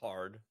hits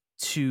hard.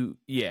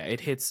 It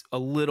hits a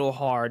little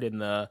hard in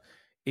the,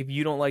 if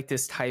you don't like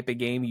this type of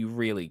game,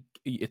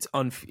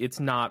 it's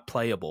not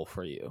playable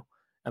for you.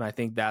 And I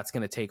think that's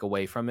going to take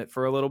away from it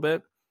for a little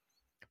bit.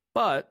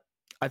 But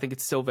I think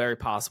it's still very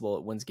possible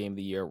it wins Game of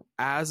the Year.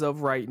 As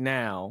of right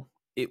now,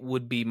 it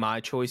would be my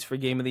choice for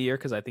Game of the Year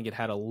because I think it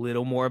had a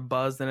little more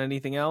buzz than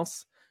anything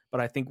else.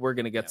 But I think we're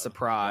going to get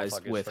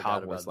surprised with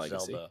Hogwarts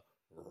Legacy. Zelda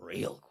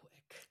real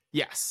quick.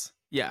 Yes.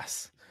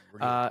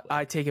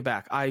 I take it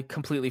back. I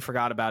completely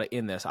forgot about it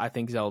in this. I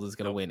think Zelda's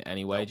going to win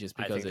anyway, just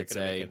because it's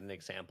make an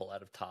example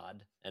out of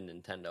Todd and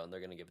Nintendo, and they're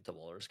going to give it to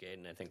Baldur's Gate,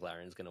 and I think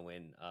Larian's going to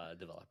win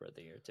Developer of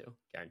the Year too,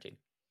 guaranteed.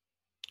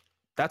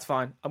 That's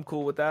fine. I'm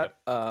cool with that.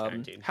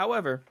 Guaranteed.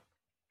 However,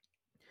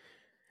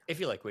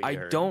 if you like what you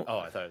heard, don't. Oh,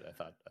 I thought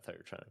you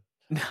were trying to.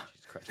 No.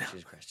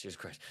 Jesus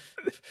Christ.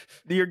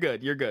 You're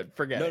good.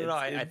 Forget it. No.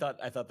 I thought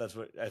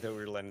we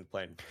were landing the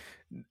plane.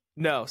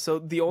 No. So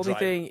the only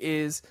thing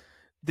is,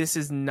 this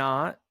is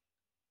not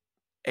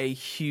a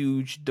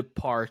huge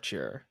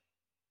departure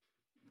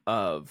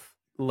of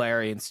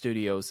Larian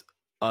Studios'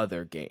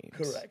 other games.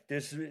 Correct.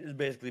 This is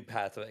basically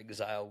Path of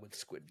Exile with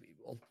Squid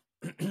People.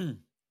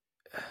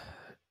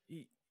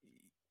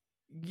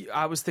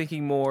 I was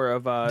thinking more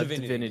of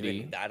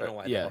Divinity. I don't know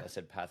why I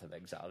said Path of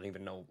Exile. I don't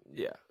even know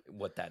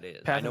what that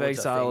is. Path of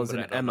Exile is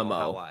an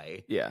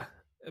MMO. Yeah.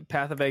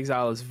 Path of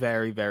Exile is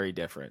very, very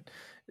different.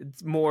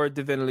 It's more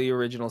Divinity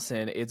Original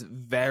Sin. It's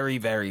very,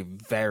 very,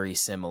 very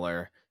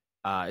similar.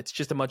 It's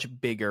just a much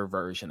bigger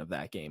version of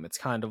that game. It's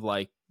kind of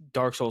like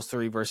Dark Souls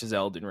 3 versus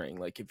Elden Ring.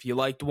 Like, if you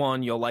liked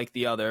one, you'll like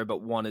the other,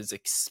 but one is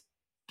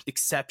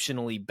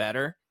exceptionally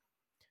better.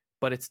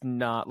 But it's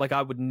not, like,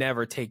 I would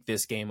never take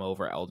this game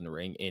over Elden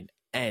Ring in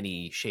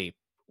any shape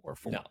or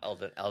form. No,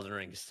 Elden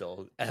Ring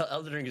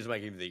is my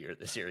game of the year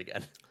this year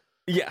again.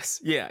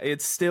 Yes, yeah,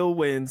 it still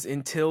wins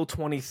until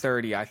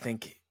 2030. I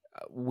think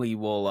we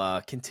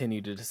will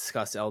continue to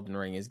discuss Elden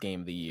Ring as game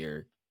of the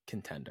year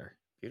contender.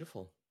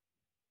 Beautiful.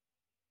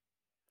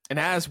 And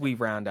as we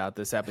round out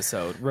this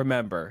episode,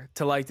 remember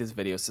to like this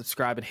video,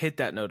 subscribe, and hit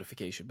that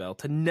notification bell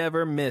to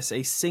never miss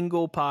a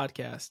single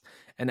podcast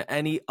and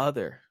any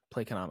other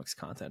Playconomics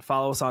content.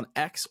 Follow us on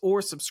X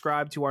or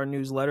subscribe to our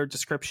newsletter,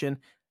 description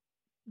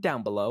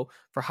down below,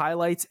 for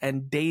highlights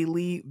and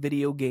daily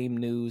video game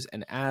news.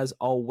 And as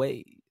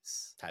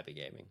always, happy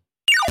gaming.